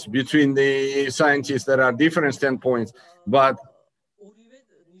 of course, between the scientists, there are different standpoints, but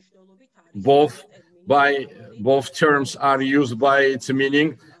both terms are used by its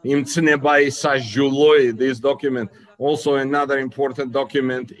meaning. This document, also another important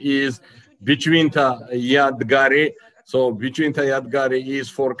document, is Bichvinta Yadgari. So Bichvinta Yadgari is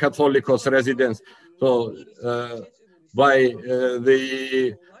for Catholicos residents. So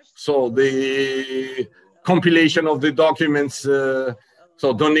the compilation of the documents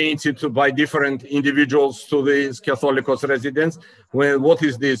donated by different individuals to these Catholicos residents. What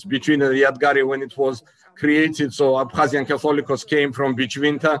is this? Bichvinta Yadgari, when it was created, so Abkhazian Catholicos came from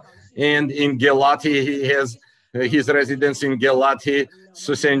Bichvinta, and in Gelati, he has his residence in Gelati,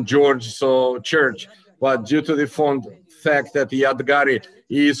 St. George church. But due to the fact that Yadgari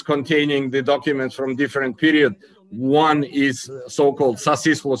is containing the documents from different period, one is so-called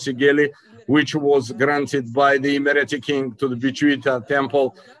Sasislo Sigeli, which was granted by the Emirati king to the Bichvinta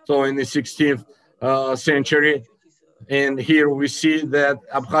temple, so in the 16th century. And here we see that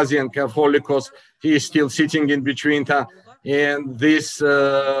Abkhazian Catholicos, he is still sitting in Bichvinta, and this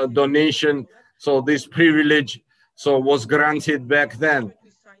donation, so this privilege, was granted back then.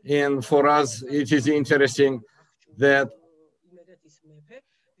 And for us, it is interesting that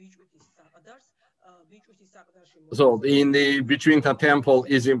in the Bichvinta temple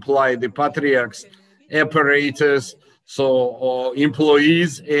is implied the patriarchs, apparatus,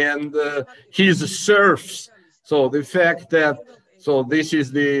 employees, and his serfs. So the fact that this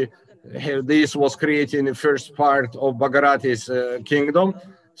was created in the first part of Bagrat's kingdom,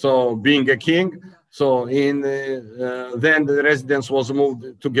 being a king. So then the residence was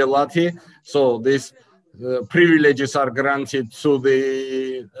moved to Gelati. So these privileges are granted to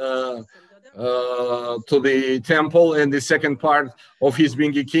the temple, and the second part of his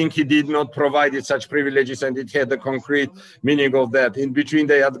being a king, he did not provide such privileges, and it had the concrete meaning of that. In between,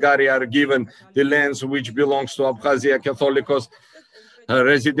 the Yadgari are given the lands which belongs to Abkhazia Catholicos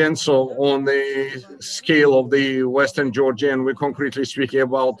residents. So on the scale of the Western Georgian, we concretely speak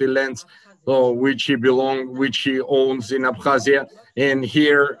about the lands which he owns in Abkhazia. And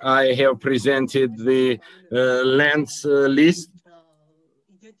here I have presented the lands list.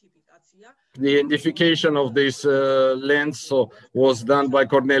 The identification of this lands was done by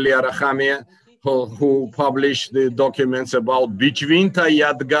Korneli Arachamia, who published the documents about Bichvinta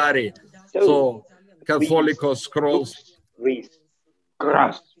Yadgari. So Catholicos scrolls. These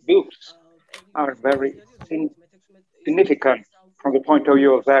books are very significant from the point of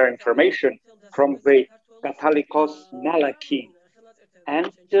view of their information from the Catholicos Malaki. And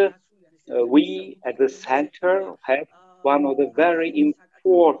we at the center have one of the very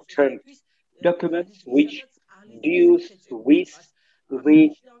important documents which deals with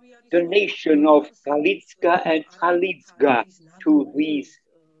the donation of Kalidzka and Kalidzka to this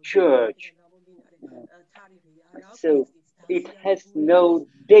church. So it has no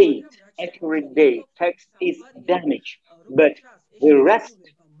date, accurate date, text is damaged, but the rest,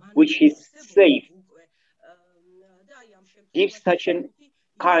 which is safe, gives such a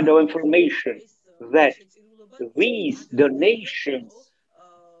kind of information that these donations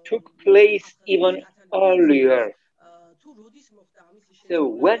took place even earlier. So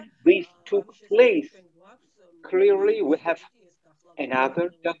when this took place, clearly we have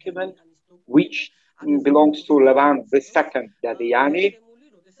another document which belongs to Levant II Dadiani,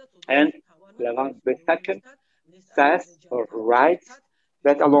 and Levant II says or writes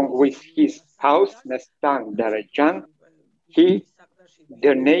that along with his spouse, Mestan Darajan, he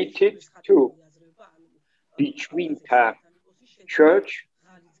donated to between the church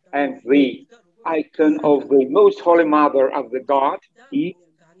and the icon of the Most Holy Mother of the God. He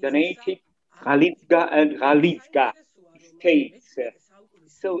donated Galizga and Galizga estates.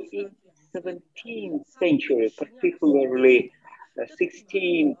 So in 17th century, particularly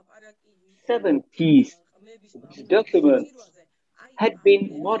 1670s, these documents had been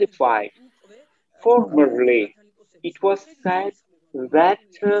modified. Formerly, it was said that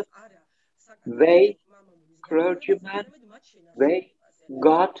they, clergymen, they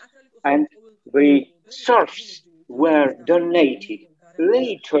got and the serfs were donated.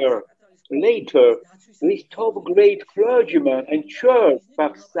 Later, this top grade clergyman and church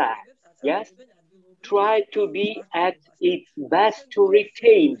Baksa, yes, tried to be at its best to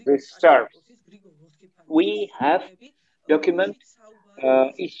retain the serfs. We have document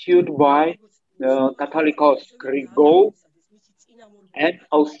issued by Catholicos Grigol and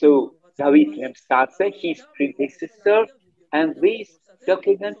also David Lemstatse, his predecessor, and these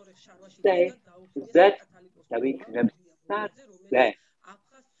documents say that David Lemstatse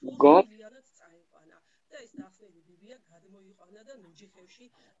got,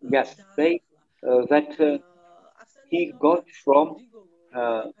 yes, that he got from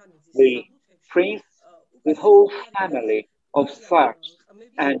the prince the whole family of serfs.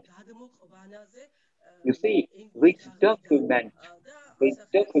 And you see, this document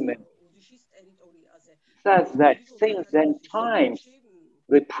says that since then times,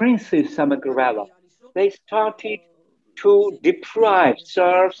 the princes Samagrava, they started to deprive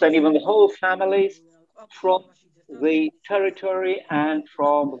serfs and even the whole families from the territory and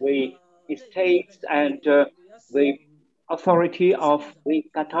from the estates and the authority of the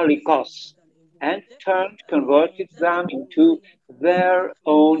Catholicos, and converted them into their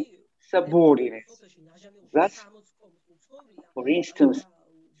own subordinates. Thus, for instance,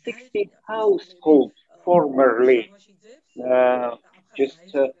 60 households formerly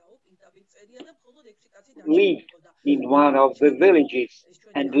lived in one of the villages,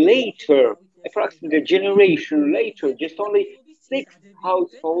 and later, approximately a generation later, just only 6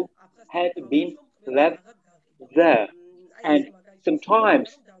 households had been left there. And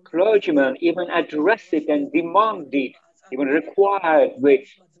sometimes clergymen even addressed it and demanded, even required the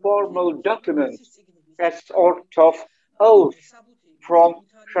formal documents as sort of oath from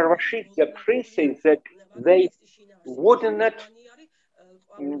Sharvashidze princes that they would not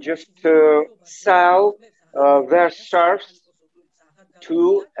just sell their serfs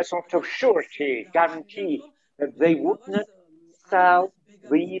to a sort of surety, guarantee that they would not sell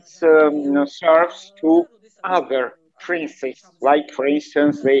these serfs to other princes, like, for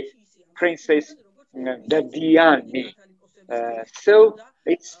instance, the princess Dadiani. So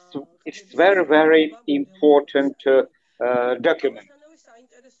it's very, very important document.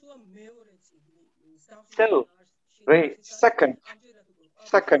 So the second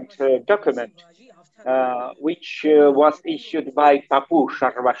document, which was issued by Papu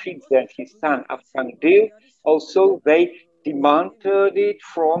Sharvashidze and his son Afkandil, also they demanded it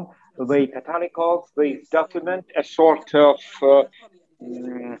from the Catholicos, this document, a sort of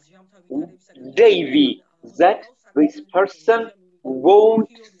davy that this person won't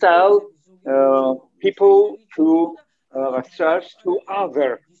sell people to serfs to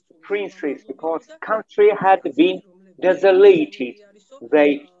other princes, because country had been desolated,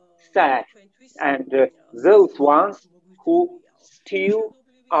 they said, and those ones who still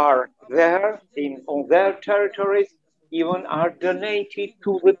are there on their territories even are donated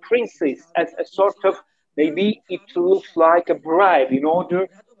to the princes as a sort of, maybe it looks like a bribe in order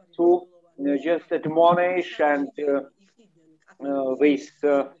to just admonish and these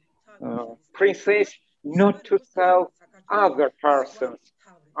princes not to sell other persons,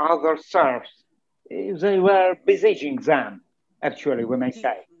 other serfs. They were besieging them, actually, we may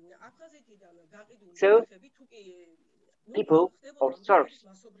say. So, people or serfs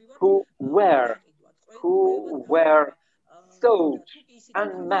who were sold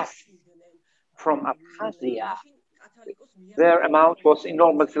en masse from Abkhazia, their amount was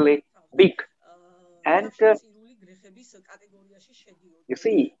enormously big. And you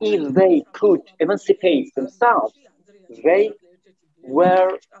see, if they could emancipate themselves, they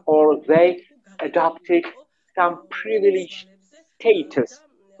were or they adopted some privileged status.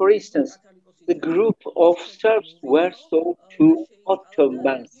 For instance, the group of Serbs were sold to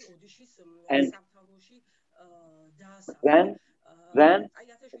Ottomans, and then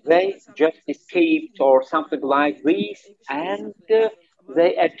they just escaped or something like this, and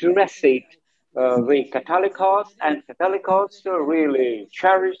they addressed the Catholicos, and Catholicos really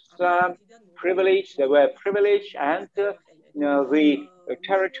cherished them, privileged, they were privileged, and the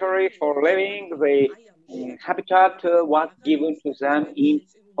territory for living, the habitat was given to them in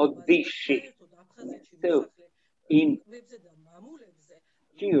Odissi. So, in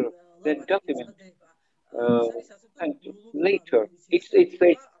here, the document, and later, it's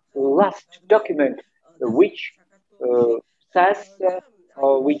the last document which says,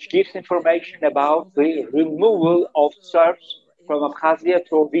 which gives information about the removal of Serbs from Abkhazia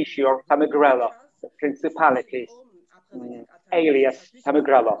to Odissi or Samegrelo, the principalities, alias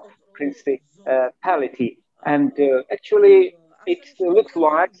Samegrelo, principality. And actually, it looks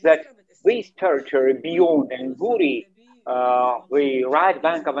like that this territory beyond Anguri, the right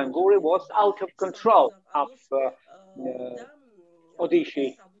bank of Anguri, was out of control of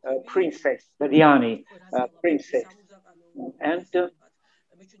Odissi princess, Bediani princess. And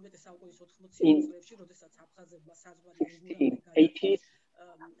in 1680s,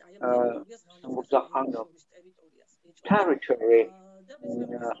 territory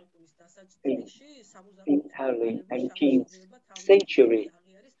in early 19th century,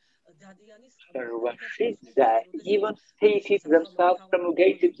 Rashidza even stated themselves,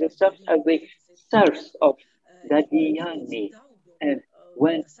 promulgated themselves as the serfs of Dadiani. And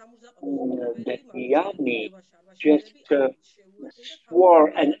when Dadiani just swore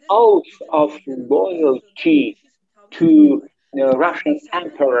an oath of loyalty to the Russian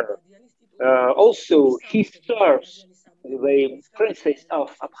emperor, also he serves the princess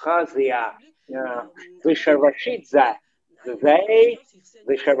of Abkhazia, the Sharvashidze. The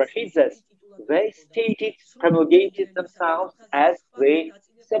Sharvachidzes, they stated, promulgated themselves as the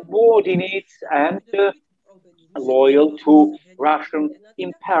subordinates and loyal to Russian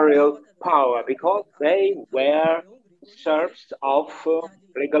imperial power, because they were serfs of,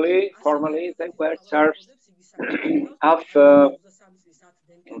 legally, formally, they were serfs of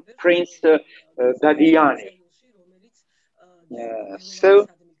Prince Dadiani. So,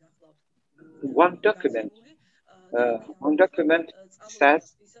 one document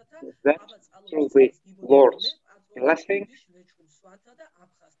says that through the Lord's blessing,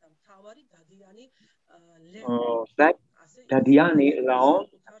 that Dadiani alone,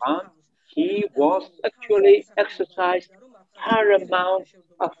 he was actually exercised paramount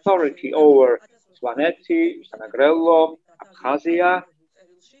authority over Svaneti, Samegrelo, Abkhazia,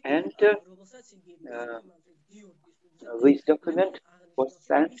 and this document was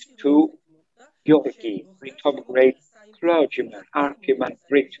sent to Georgi, the top grade clergyman,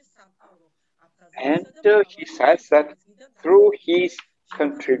 archimandrite. And he says that through his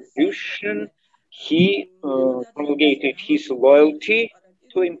contribution, he promulgated his loyalty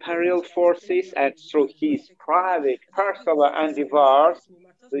to imperial forces, and through his private personal endeavors,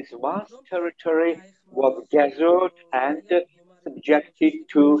 this vast territory was gathered and subjected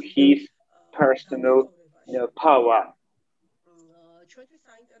to his personal power.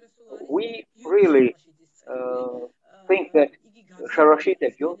 We really think that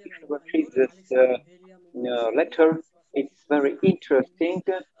Georgi Sharashidze's letter is very interesting,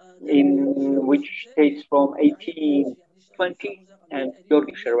 in which dates from 1820, and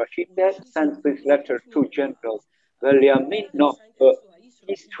Georgi Sharashidze sends this letter to General Veliaminov.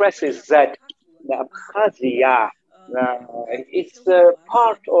 He stresses that Abkhazia is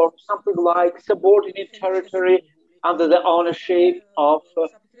part or something like subordinate territory under the ownership of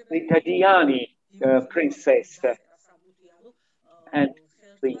the Dadiani princess. And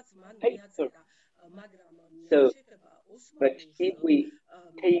the paper. So, but if we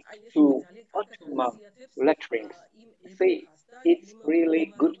take to Ottoman letterings, see, it's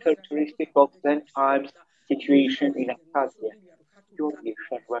really good characteristic of then times situation in Abkhazia. Georgi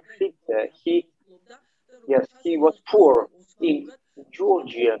Sharashidze, he was poor in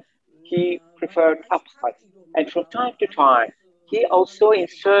Georgian. He preferred Abkhaz, and from time to time, he also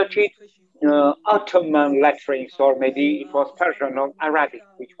inserted Ottoman letterings, or maybe it was Persian or Arabic,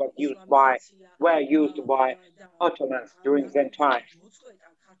 which were used by Ottomans during then times.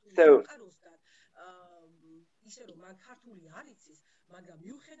 So,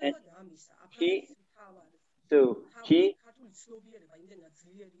 and he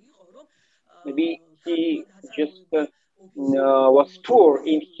maybe he just was poor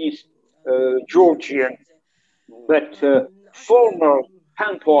in his Georgian, but former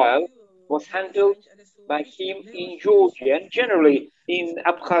Panpoil was handled by him in Georgian. Generally, in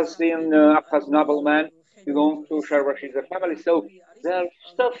Abkhaz noblemen belong to Sharvashidze family, so their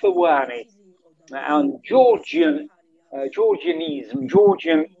self-awareness and Georgianism,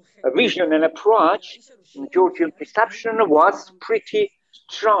 Georgian vision and approach, Georgian perception was pretty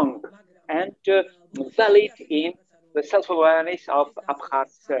strong and valid in the self-awareness of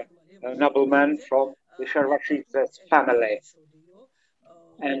Abkhaz noblemen from the Sharvashidze family.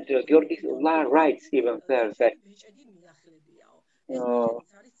 And Georgi writes even there that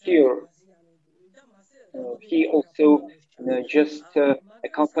here he also just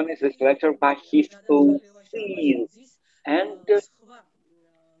accompanies this letter by his own seal and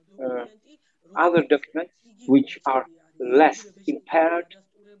other documents which are less impaired,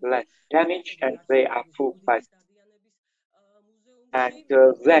 less damaged, and they are proved by. And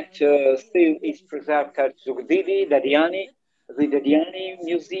that seal is preserved at Zugdidi, Dadiani, the Dadiani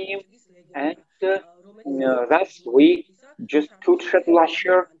Museum, and thus we just could shed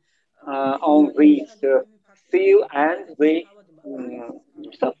lusher on this seal and the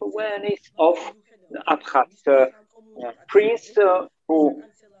self-awareness of Abkhaz prince who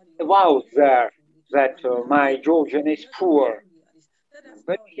vows there that my Georgian is poor,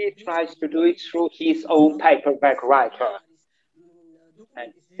 but he tries to do it through his own paperback writer.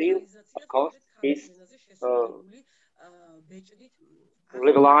 And seal, of course, is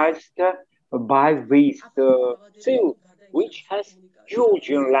legalized by this seal, which has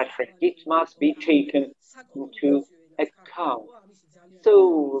Georgian lettering. It must be taken into account.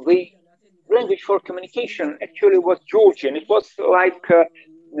 So the language for communication actually was Georgian. It was like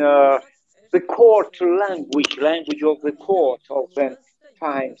the court language of the court of the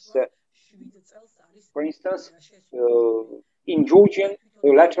times. For instance, in Georgian,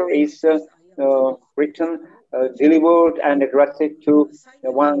 the letter is written, delivered and addressed to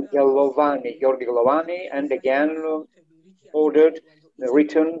one Georgi Gelovani, and again ordered,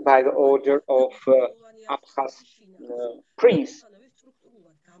 written by the order of Abkhaz prince.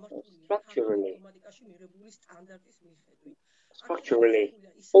 Structurally,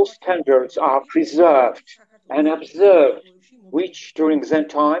 all standards are preserved and observed, which during then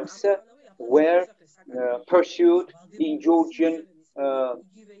times were pursued in Georgian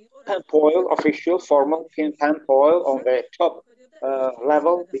Panpoil, official, formal Panpoil on the top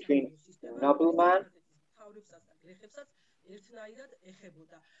level between nobleman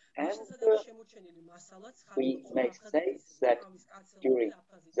and we may say that during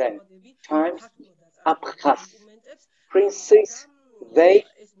then times Abkhaz princes, they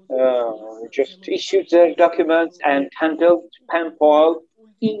just issued their documents and handled Panpoil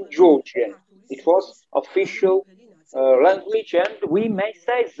in Georgian. It was official language, and we may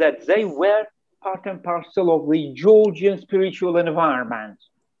say that they were part and parcel of the Georgian spiritual environment.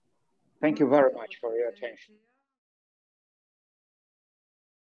 Thank you very much for your attention.